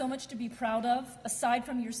all have so much to be proud of. Aside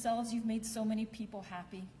from yourselves, you've made so many people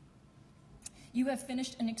happy. You have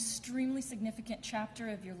finished an extremely significant chapter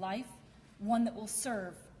of your life, one that will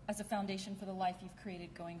serve as a foundation for the life you've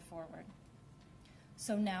created going forward.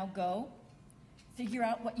 So now go, figure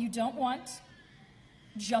out what you don't want,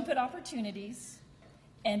 jump at opportunities,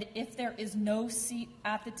 and if there is no seat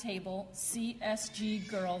at the table, CSG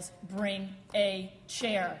girls, bring a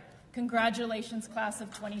chair. Congratulations, class of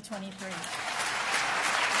 2023.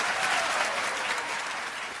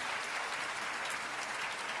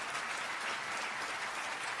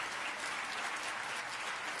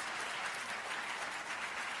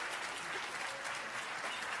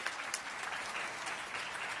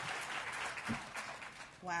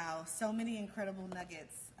 Wow, so many incredible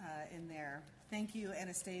nuggets in there. Thank you,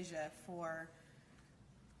 Anastasia, for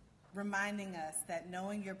reminding us that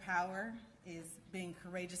knowing your power is being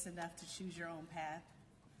courageous enough to choose your own path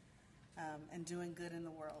and doing good in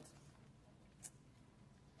the world.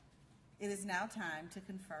 It is now time to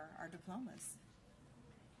confer our diplomas.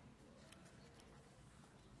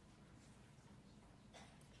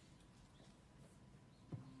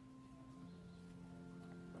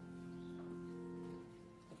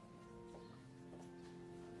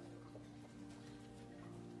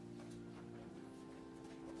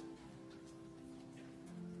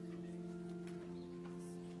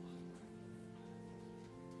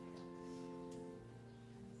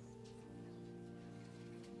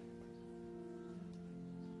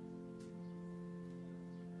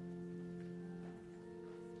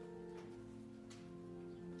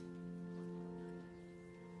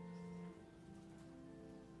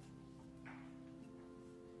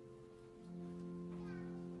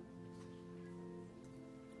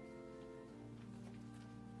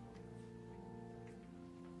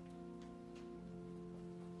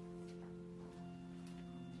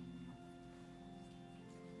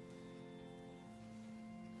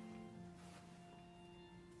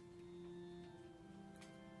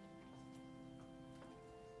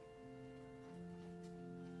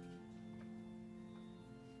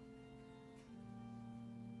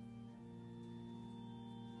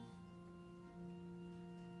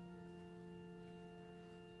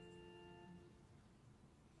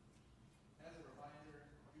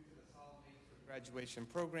 Graduation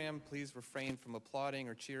program, please refrain from applauding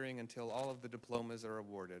or cheering until all of the diplomas are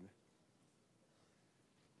awarded.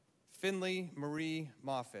 Finley Marie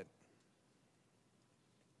Moffitt.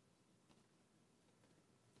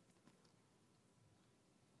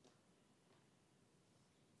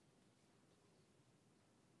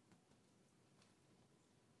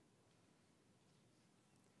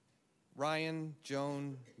 Ryan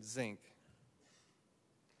Joan Zink.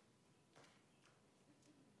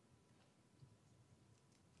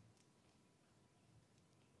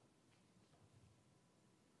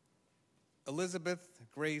 Elizabeth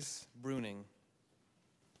Grace Bruning.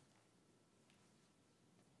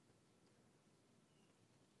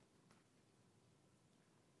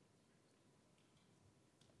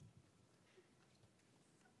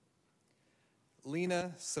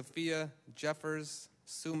 Lena Sophia Jeffers,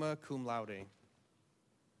 summa cum laude.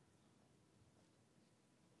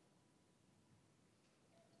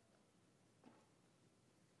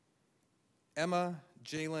 Emma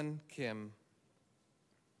Jalen Kim.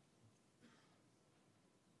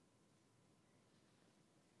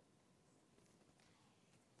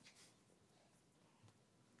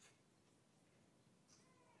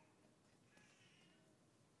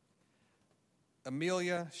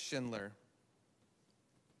 Amelia Schindler.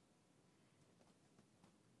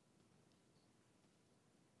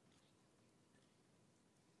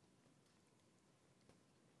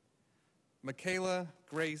 Michaela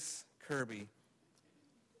Grace Kirby.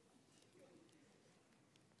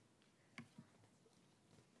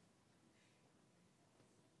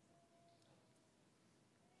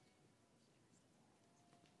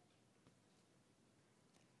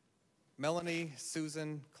 Melanie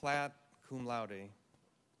Susan Klatt, cum laude.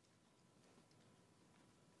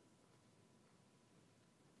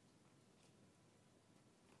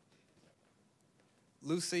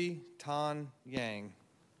 Lucy Tan Yang.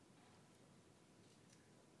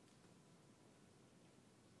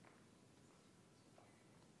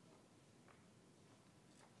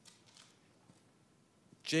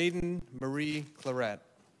 Jaden Marie Claret.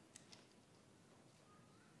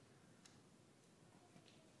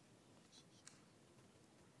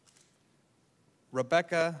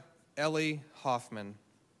 Rebecca Ellie Hoffman.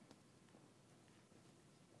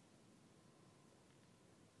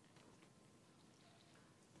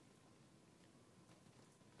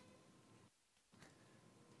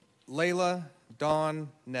 Layla Dawn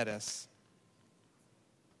Nettis.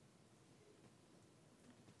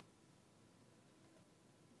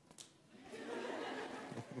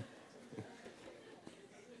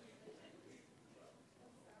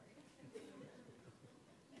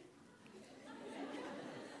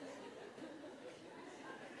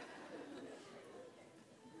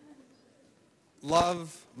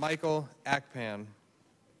 Love Michael Akpan.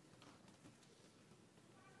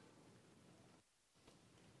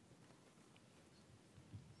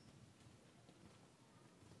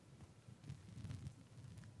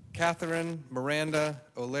 Catherine Miranda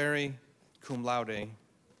O'Leary, cum laude.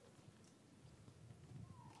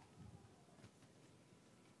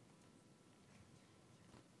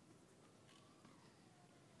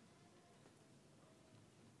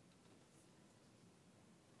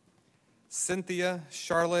 Cynthia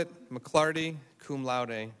Charlotte McClarty, cum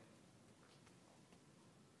laude.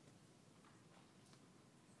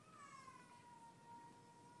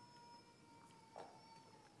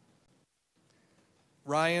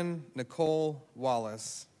 Ryan Nicole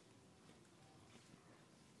Wallace.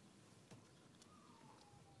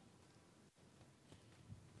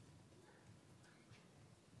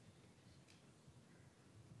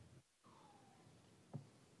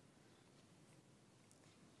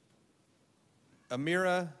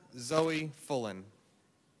 Amira Zoe Fullen.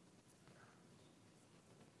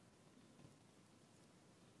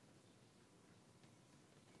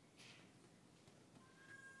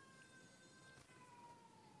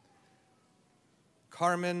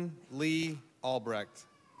 Carmen Lee Albrecht.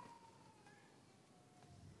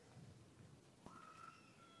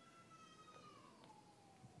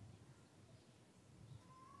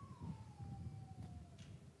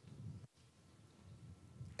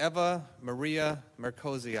 Eva Maria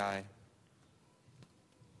Mercosii.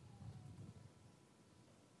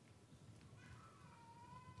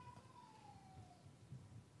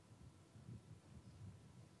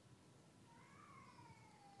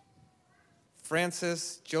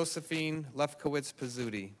 Frances Josephine Lefkowitz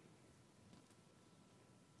Pizzuti.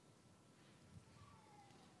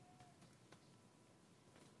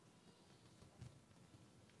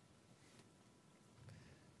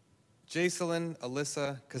 Jacelyn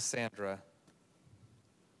Alyssa Cassandra.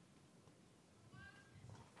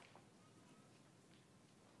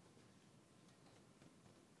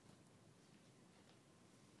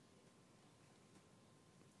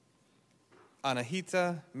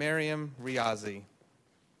 Anahita Mariam Riazi.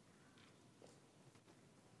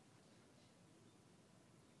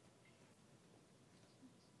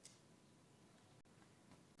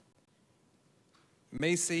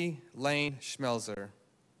 Macy Lane Schmelzer.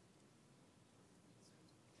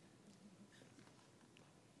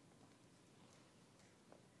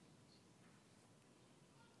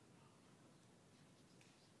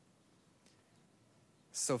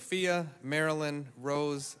 Sophia Marilyn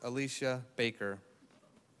Rose Alicia Baker.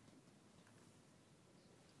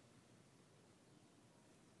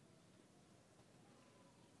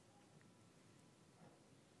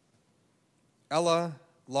 Ella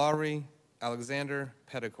Laurie Alexander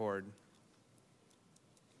Petticord.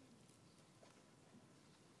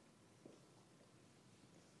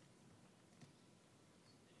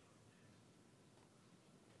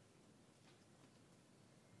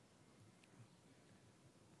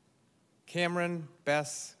 Cameron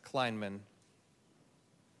Bess Kleinman.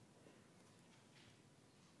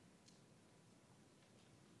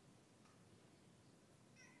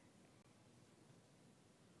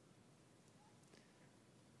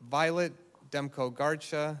 Violet Demko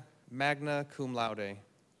Garcha, magna cum laude.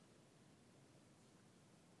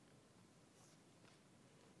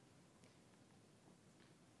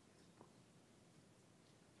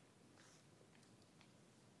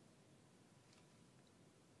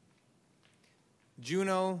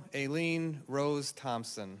 Juno Aileen Rose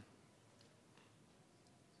Thompson.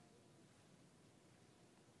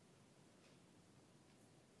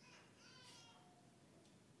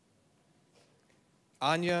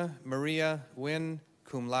 Anya Maria Wynn,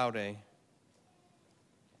 cum laude.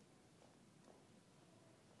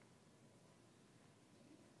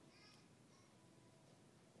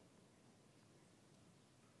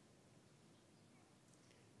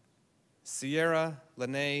 Sierra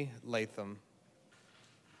Lene Latham.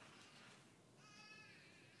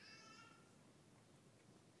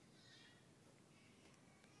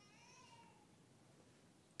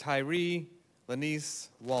 Tyree Lanice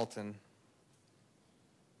Walton.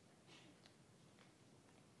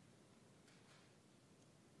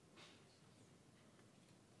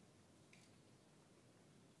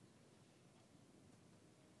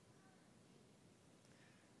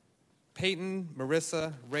 Peyton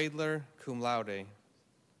Marissa Radler, cum laude.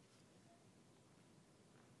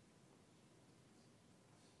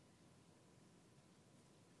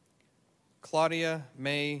 Claudia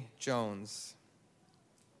May Jones.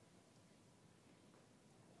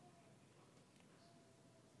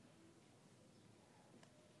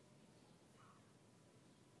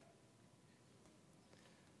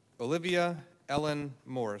 Olivia Ellen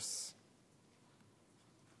Morse.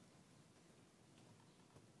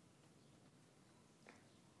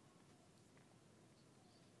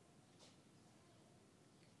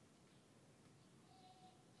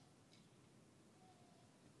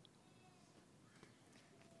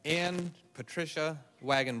 Anne Patricia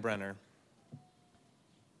Wagenbrenner.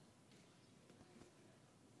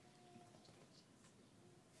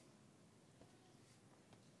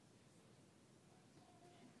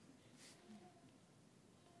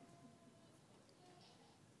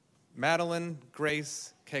 Madeline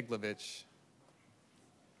Grace Keglovich.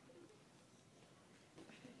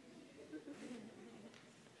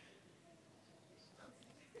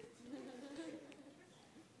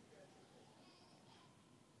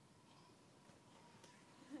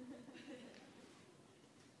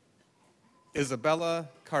 Isabella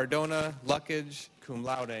Cardona Luckage, cum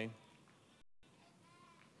laude.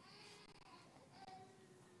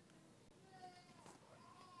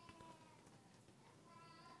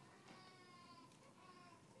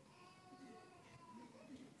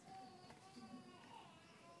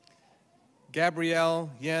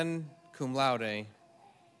 Gabrielle Yen, cum laude.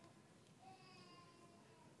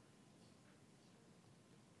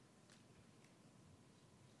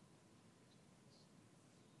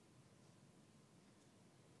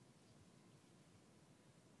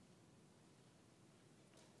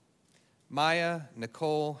 Maya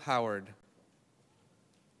Nicole Howard.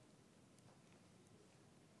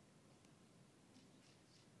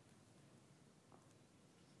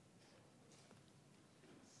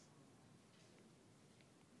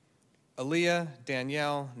 Aaliyah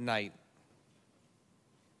Danielle Knight.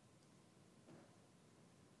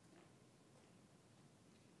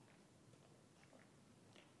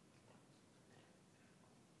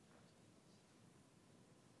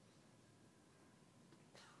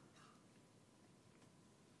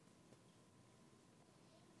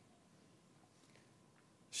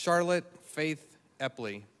 Charlotte Faith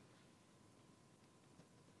Epley.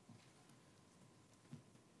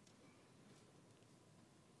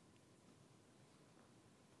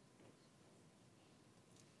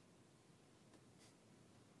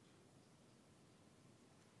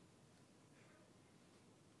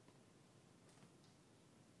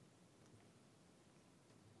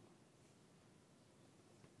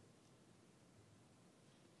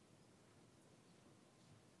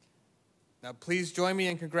 Now please join me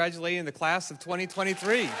in congratulating the class of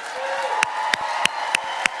 2023.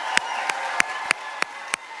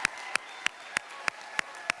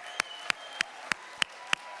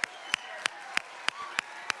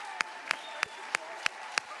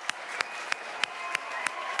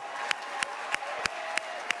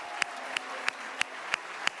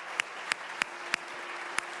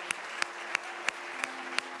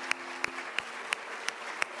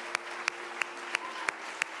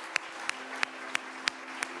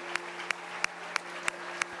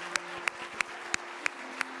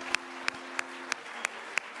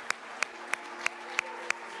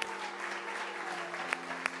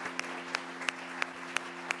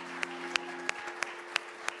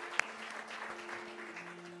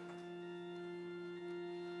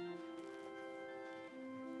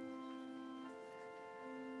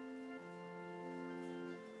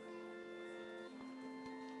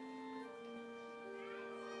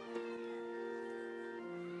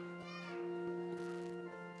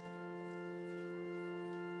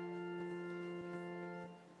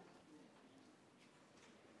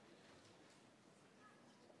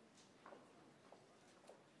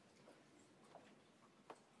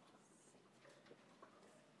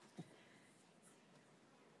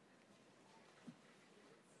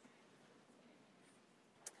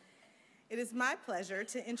 It is my pleasure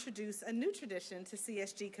to introduce a new tradition to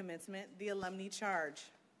CSG Commencement, the Alumni Charge.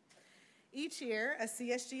 Each year, a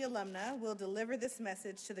CSG alumna will deliver this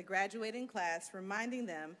message to the graduating class, reminding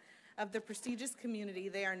them of the prestigious community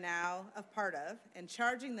they are now a part of and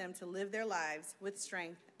charging them to live their lives with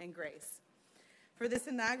strength and grace. For this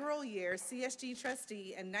inaugural year, CSG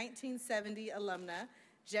trustee and 1970 alumna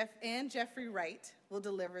Jeffrey Wright will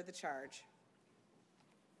deliver the charge.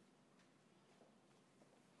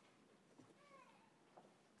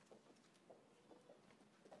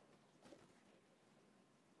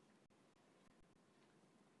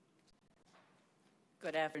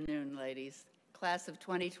 Good afternoon, ladies. Class of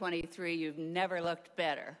 2023, you've never looked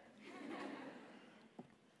better.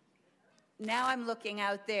 Now I'm looking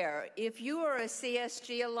out there. If you are a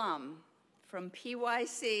CSG alum from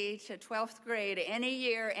PYC to 12th grade, any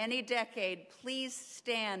year, any decade, please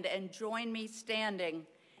stand and join me standing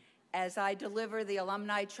as I deliver the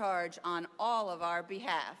alumni charge on all of our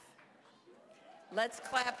behalf. Let's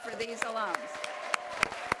clap for these alums.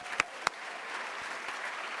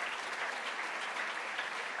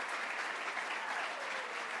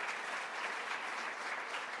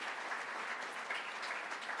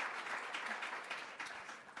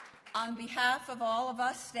 On behalf of all of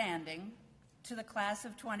us standing, to the class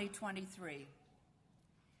of 2023,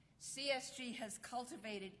 CSG has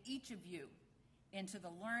cultivated each of you into the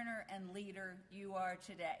learner and leader you are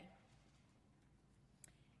today.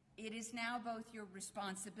 It is now both your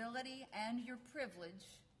responsibility and your privilege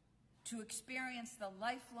to experience the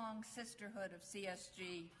lifelong sisterhood of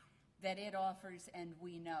CSG that it offers and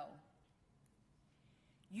we know.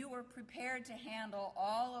 You are prepared to handle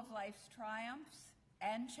all of life's triumphs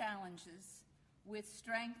and challenges with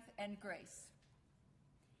strength and grace.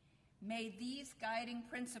 May these guiding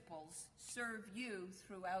principles serve you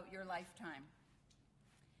throughout your lifetime.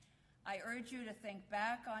 I urge you to think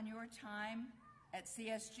back on your time at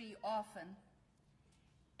CSG often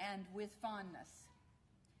and with fondness.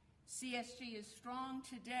 CSG is strong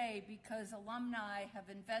today because alumni have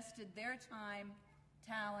invested their time,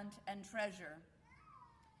 talent, and treasure.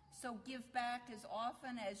 So give back as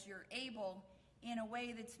often as you're able in a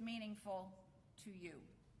way that's meaningful to you.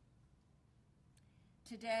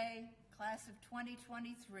 Today, class of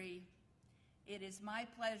 2023, it is my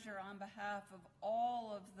pleasure on behalf of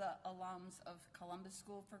all of the alums of Columbus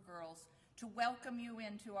School for Girls to welcome you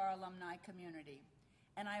into our alumni community.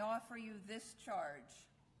 And I offer you this charge.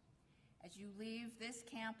 As you leave this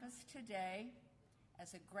campus today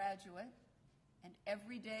as a graduate and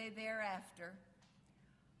every day thereafter,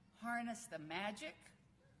 harness the magic,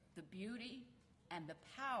 the beauty, and the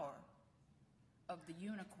power of the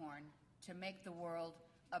unicorn to make the world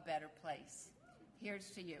a better place.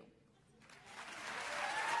 Here's to you.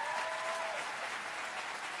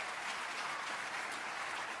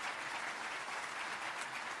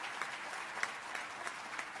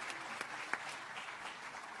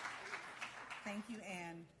 Thank you,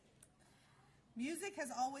 Anne. Music has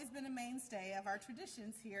always been a mainstay of our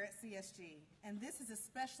traditions here at CSG, and this is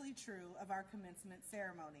especially true of our commencement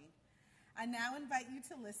ceremony. I now invite you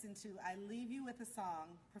to listen to I Leave You With a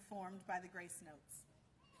Song, performed by the Grace Notes.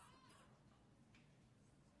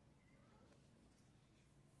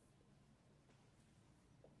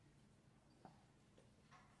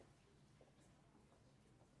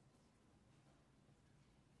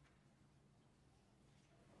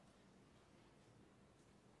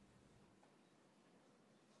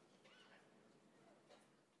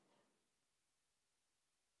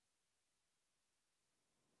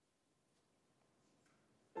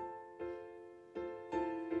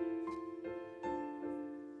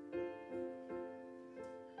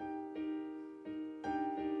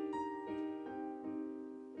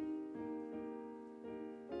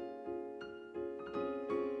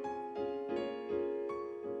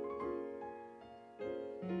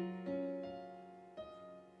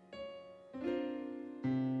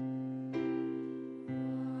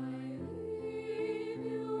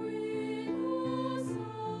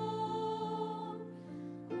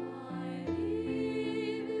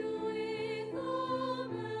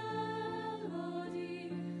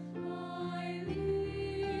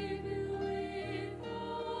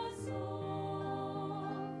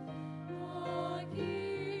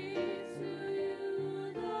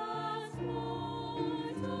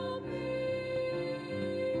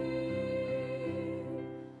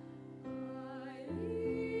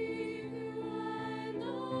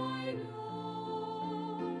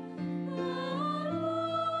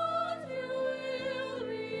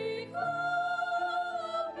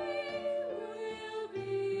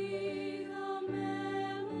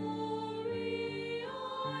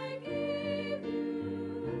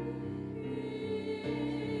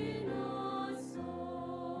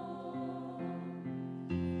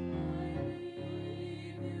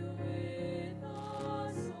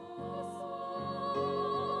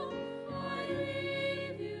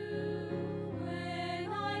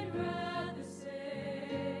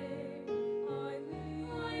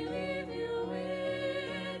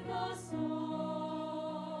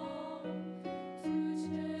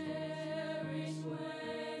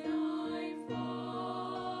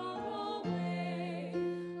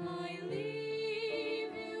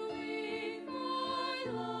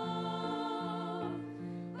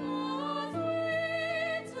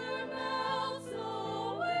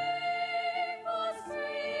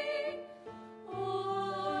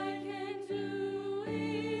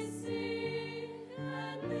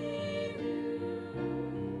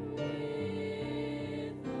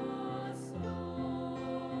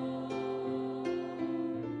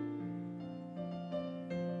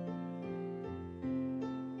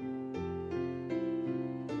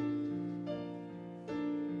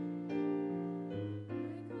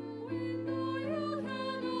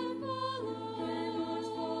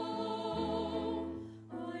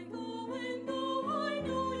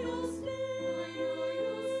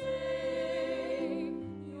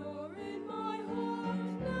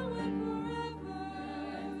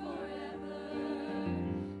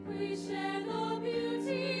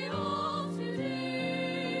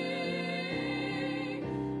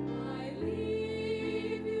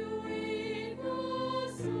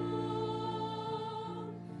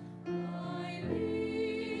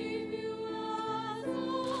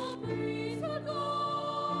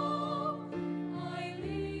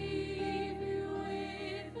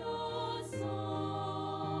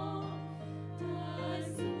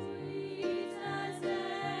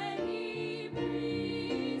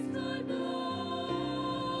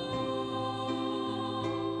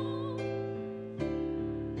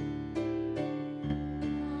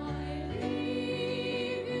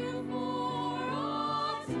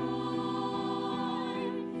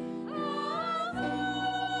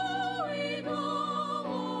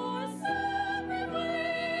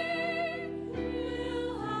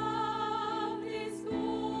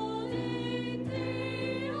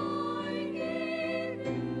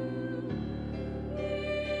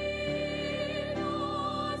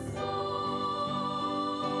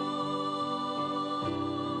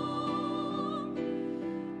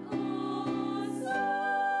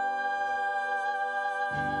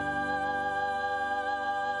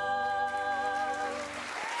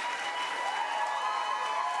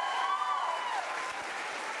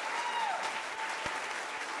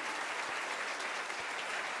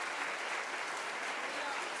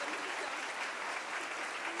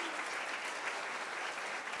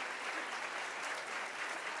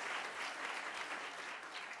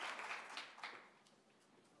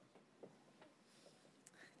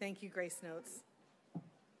 Thank you, Grace Notes.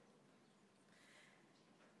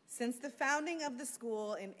 Since the founding of the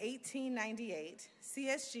school in 1898,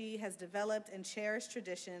 CSG has developed and cherished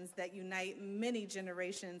traditions that unite many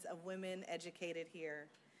generations of women educated here.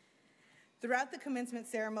 Throughout the commencement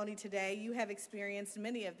ceremony today, you have experienced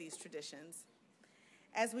many of these traditions.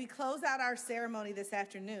 As we close out our ceremony this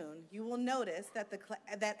afternoon, you will notice that,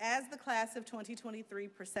 as the class of 2023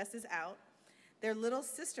 processes out, their little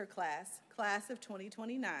sister class, class of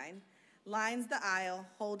 2029, lines the aisle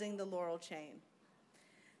holding the laurel chain.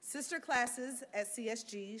 Sister classes at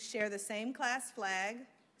CSG share the same class flag,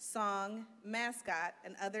 song, mascot,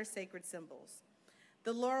 and other sacred symbols.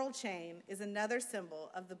 The laurel chain is another symbol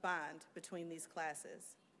of the bond between these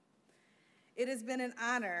classes. It has been an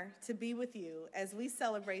honor to be with you as we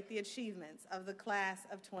celebrate the achievements of the class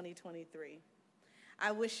of 2023.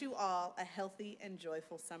 I wish you all a healthy and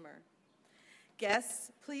joyful summer.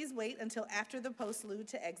 Guests, please wait until after the postlude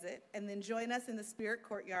to exit, and then join us in the Spirit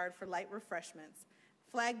Courtyard for light refreshments.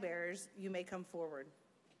 Flag bearers, you may come forward.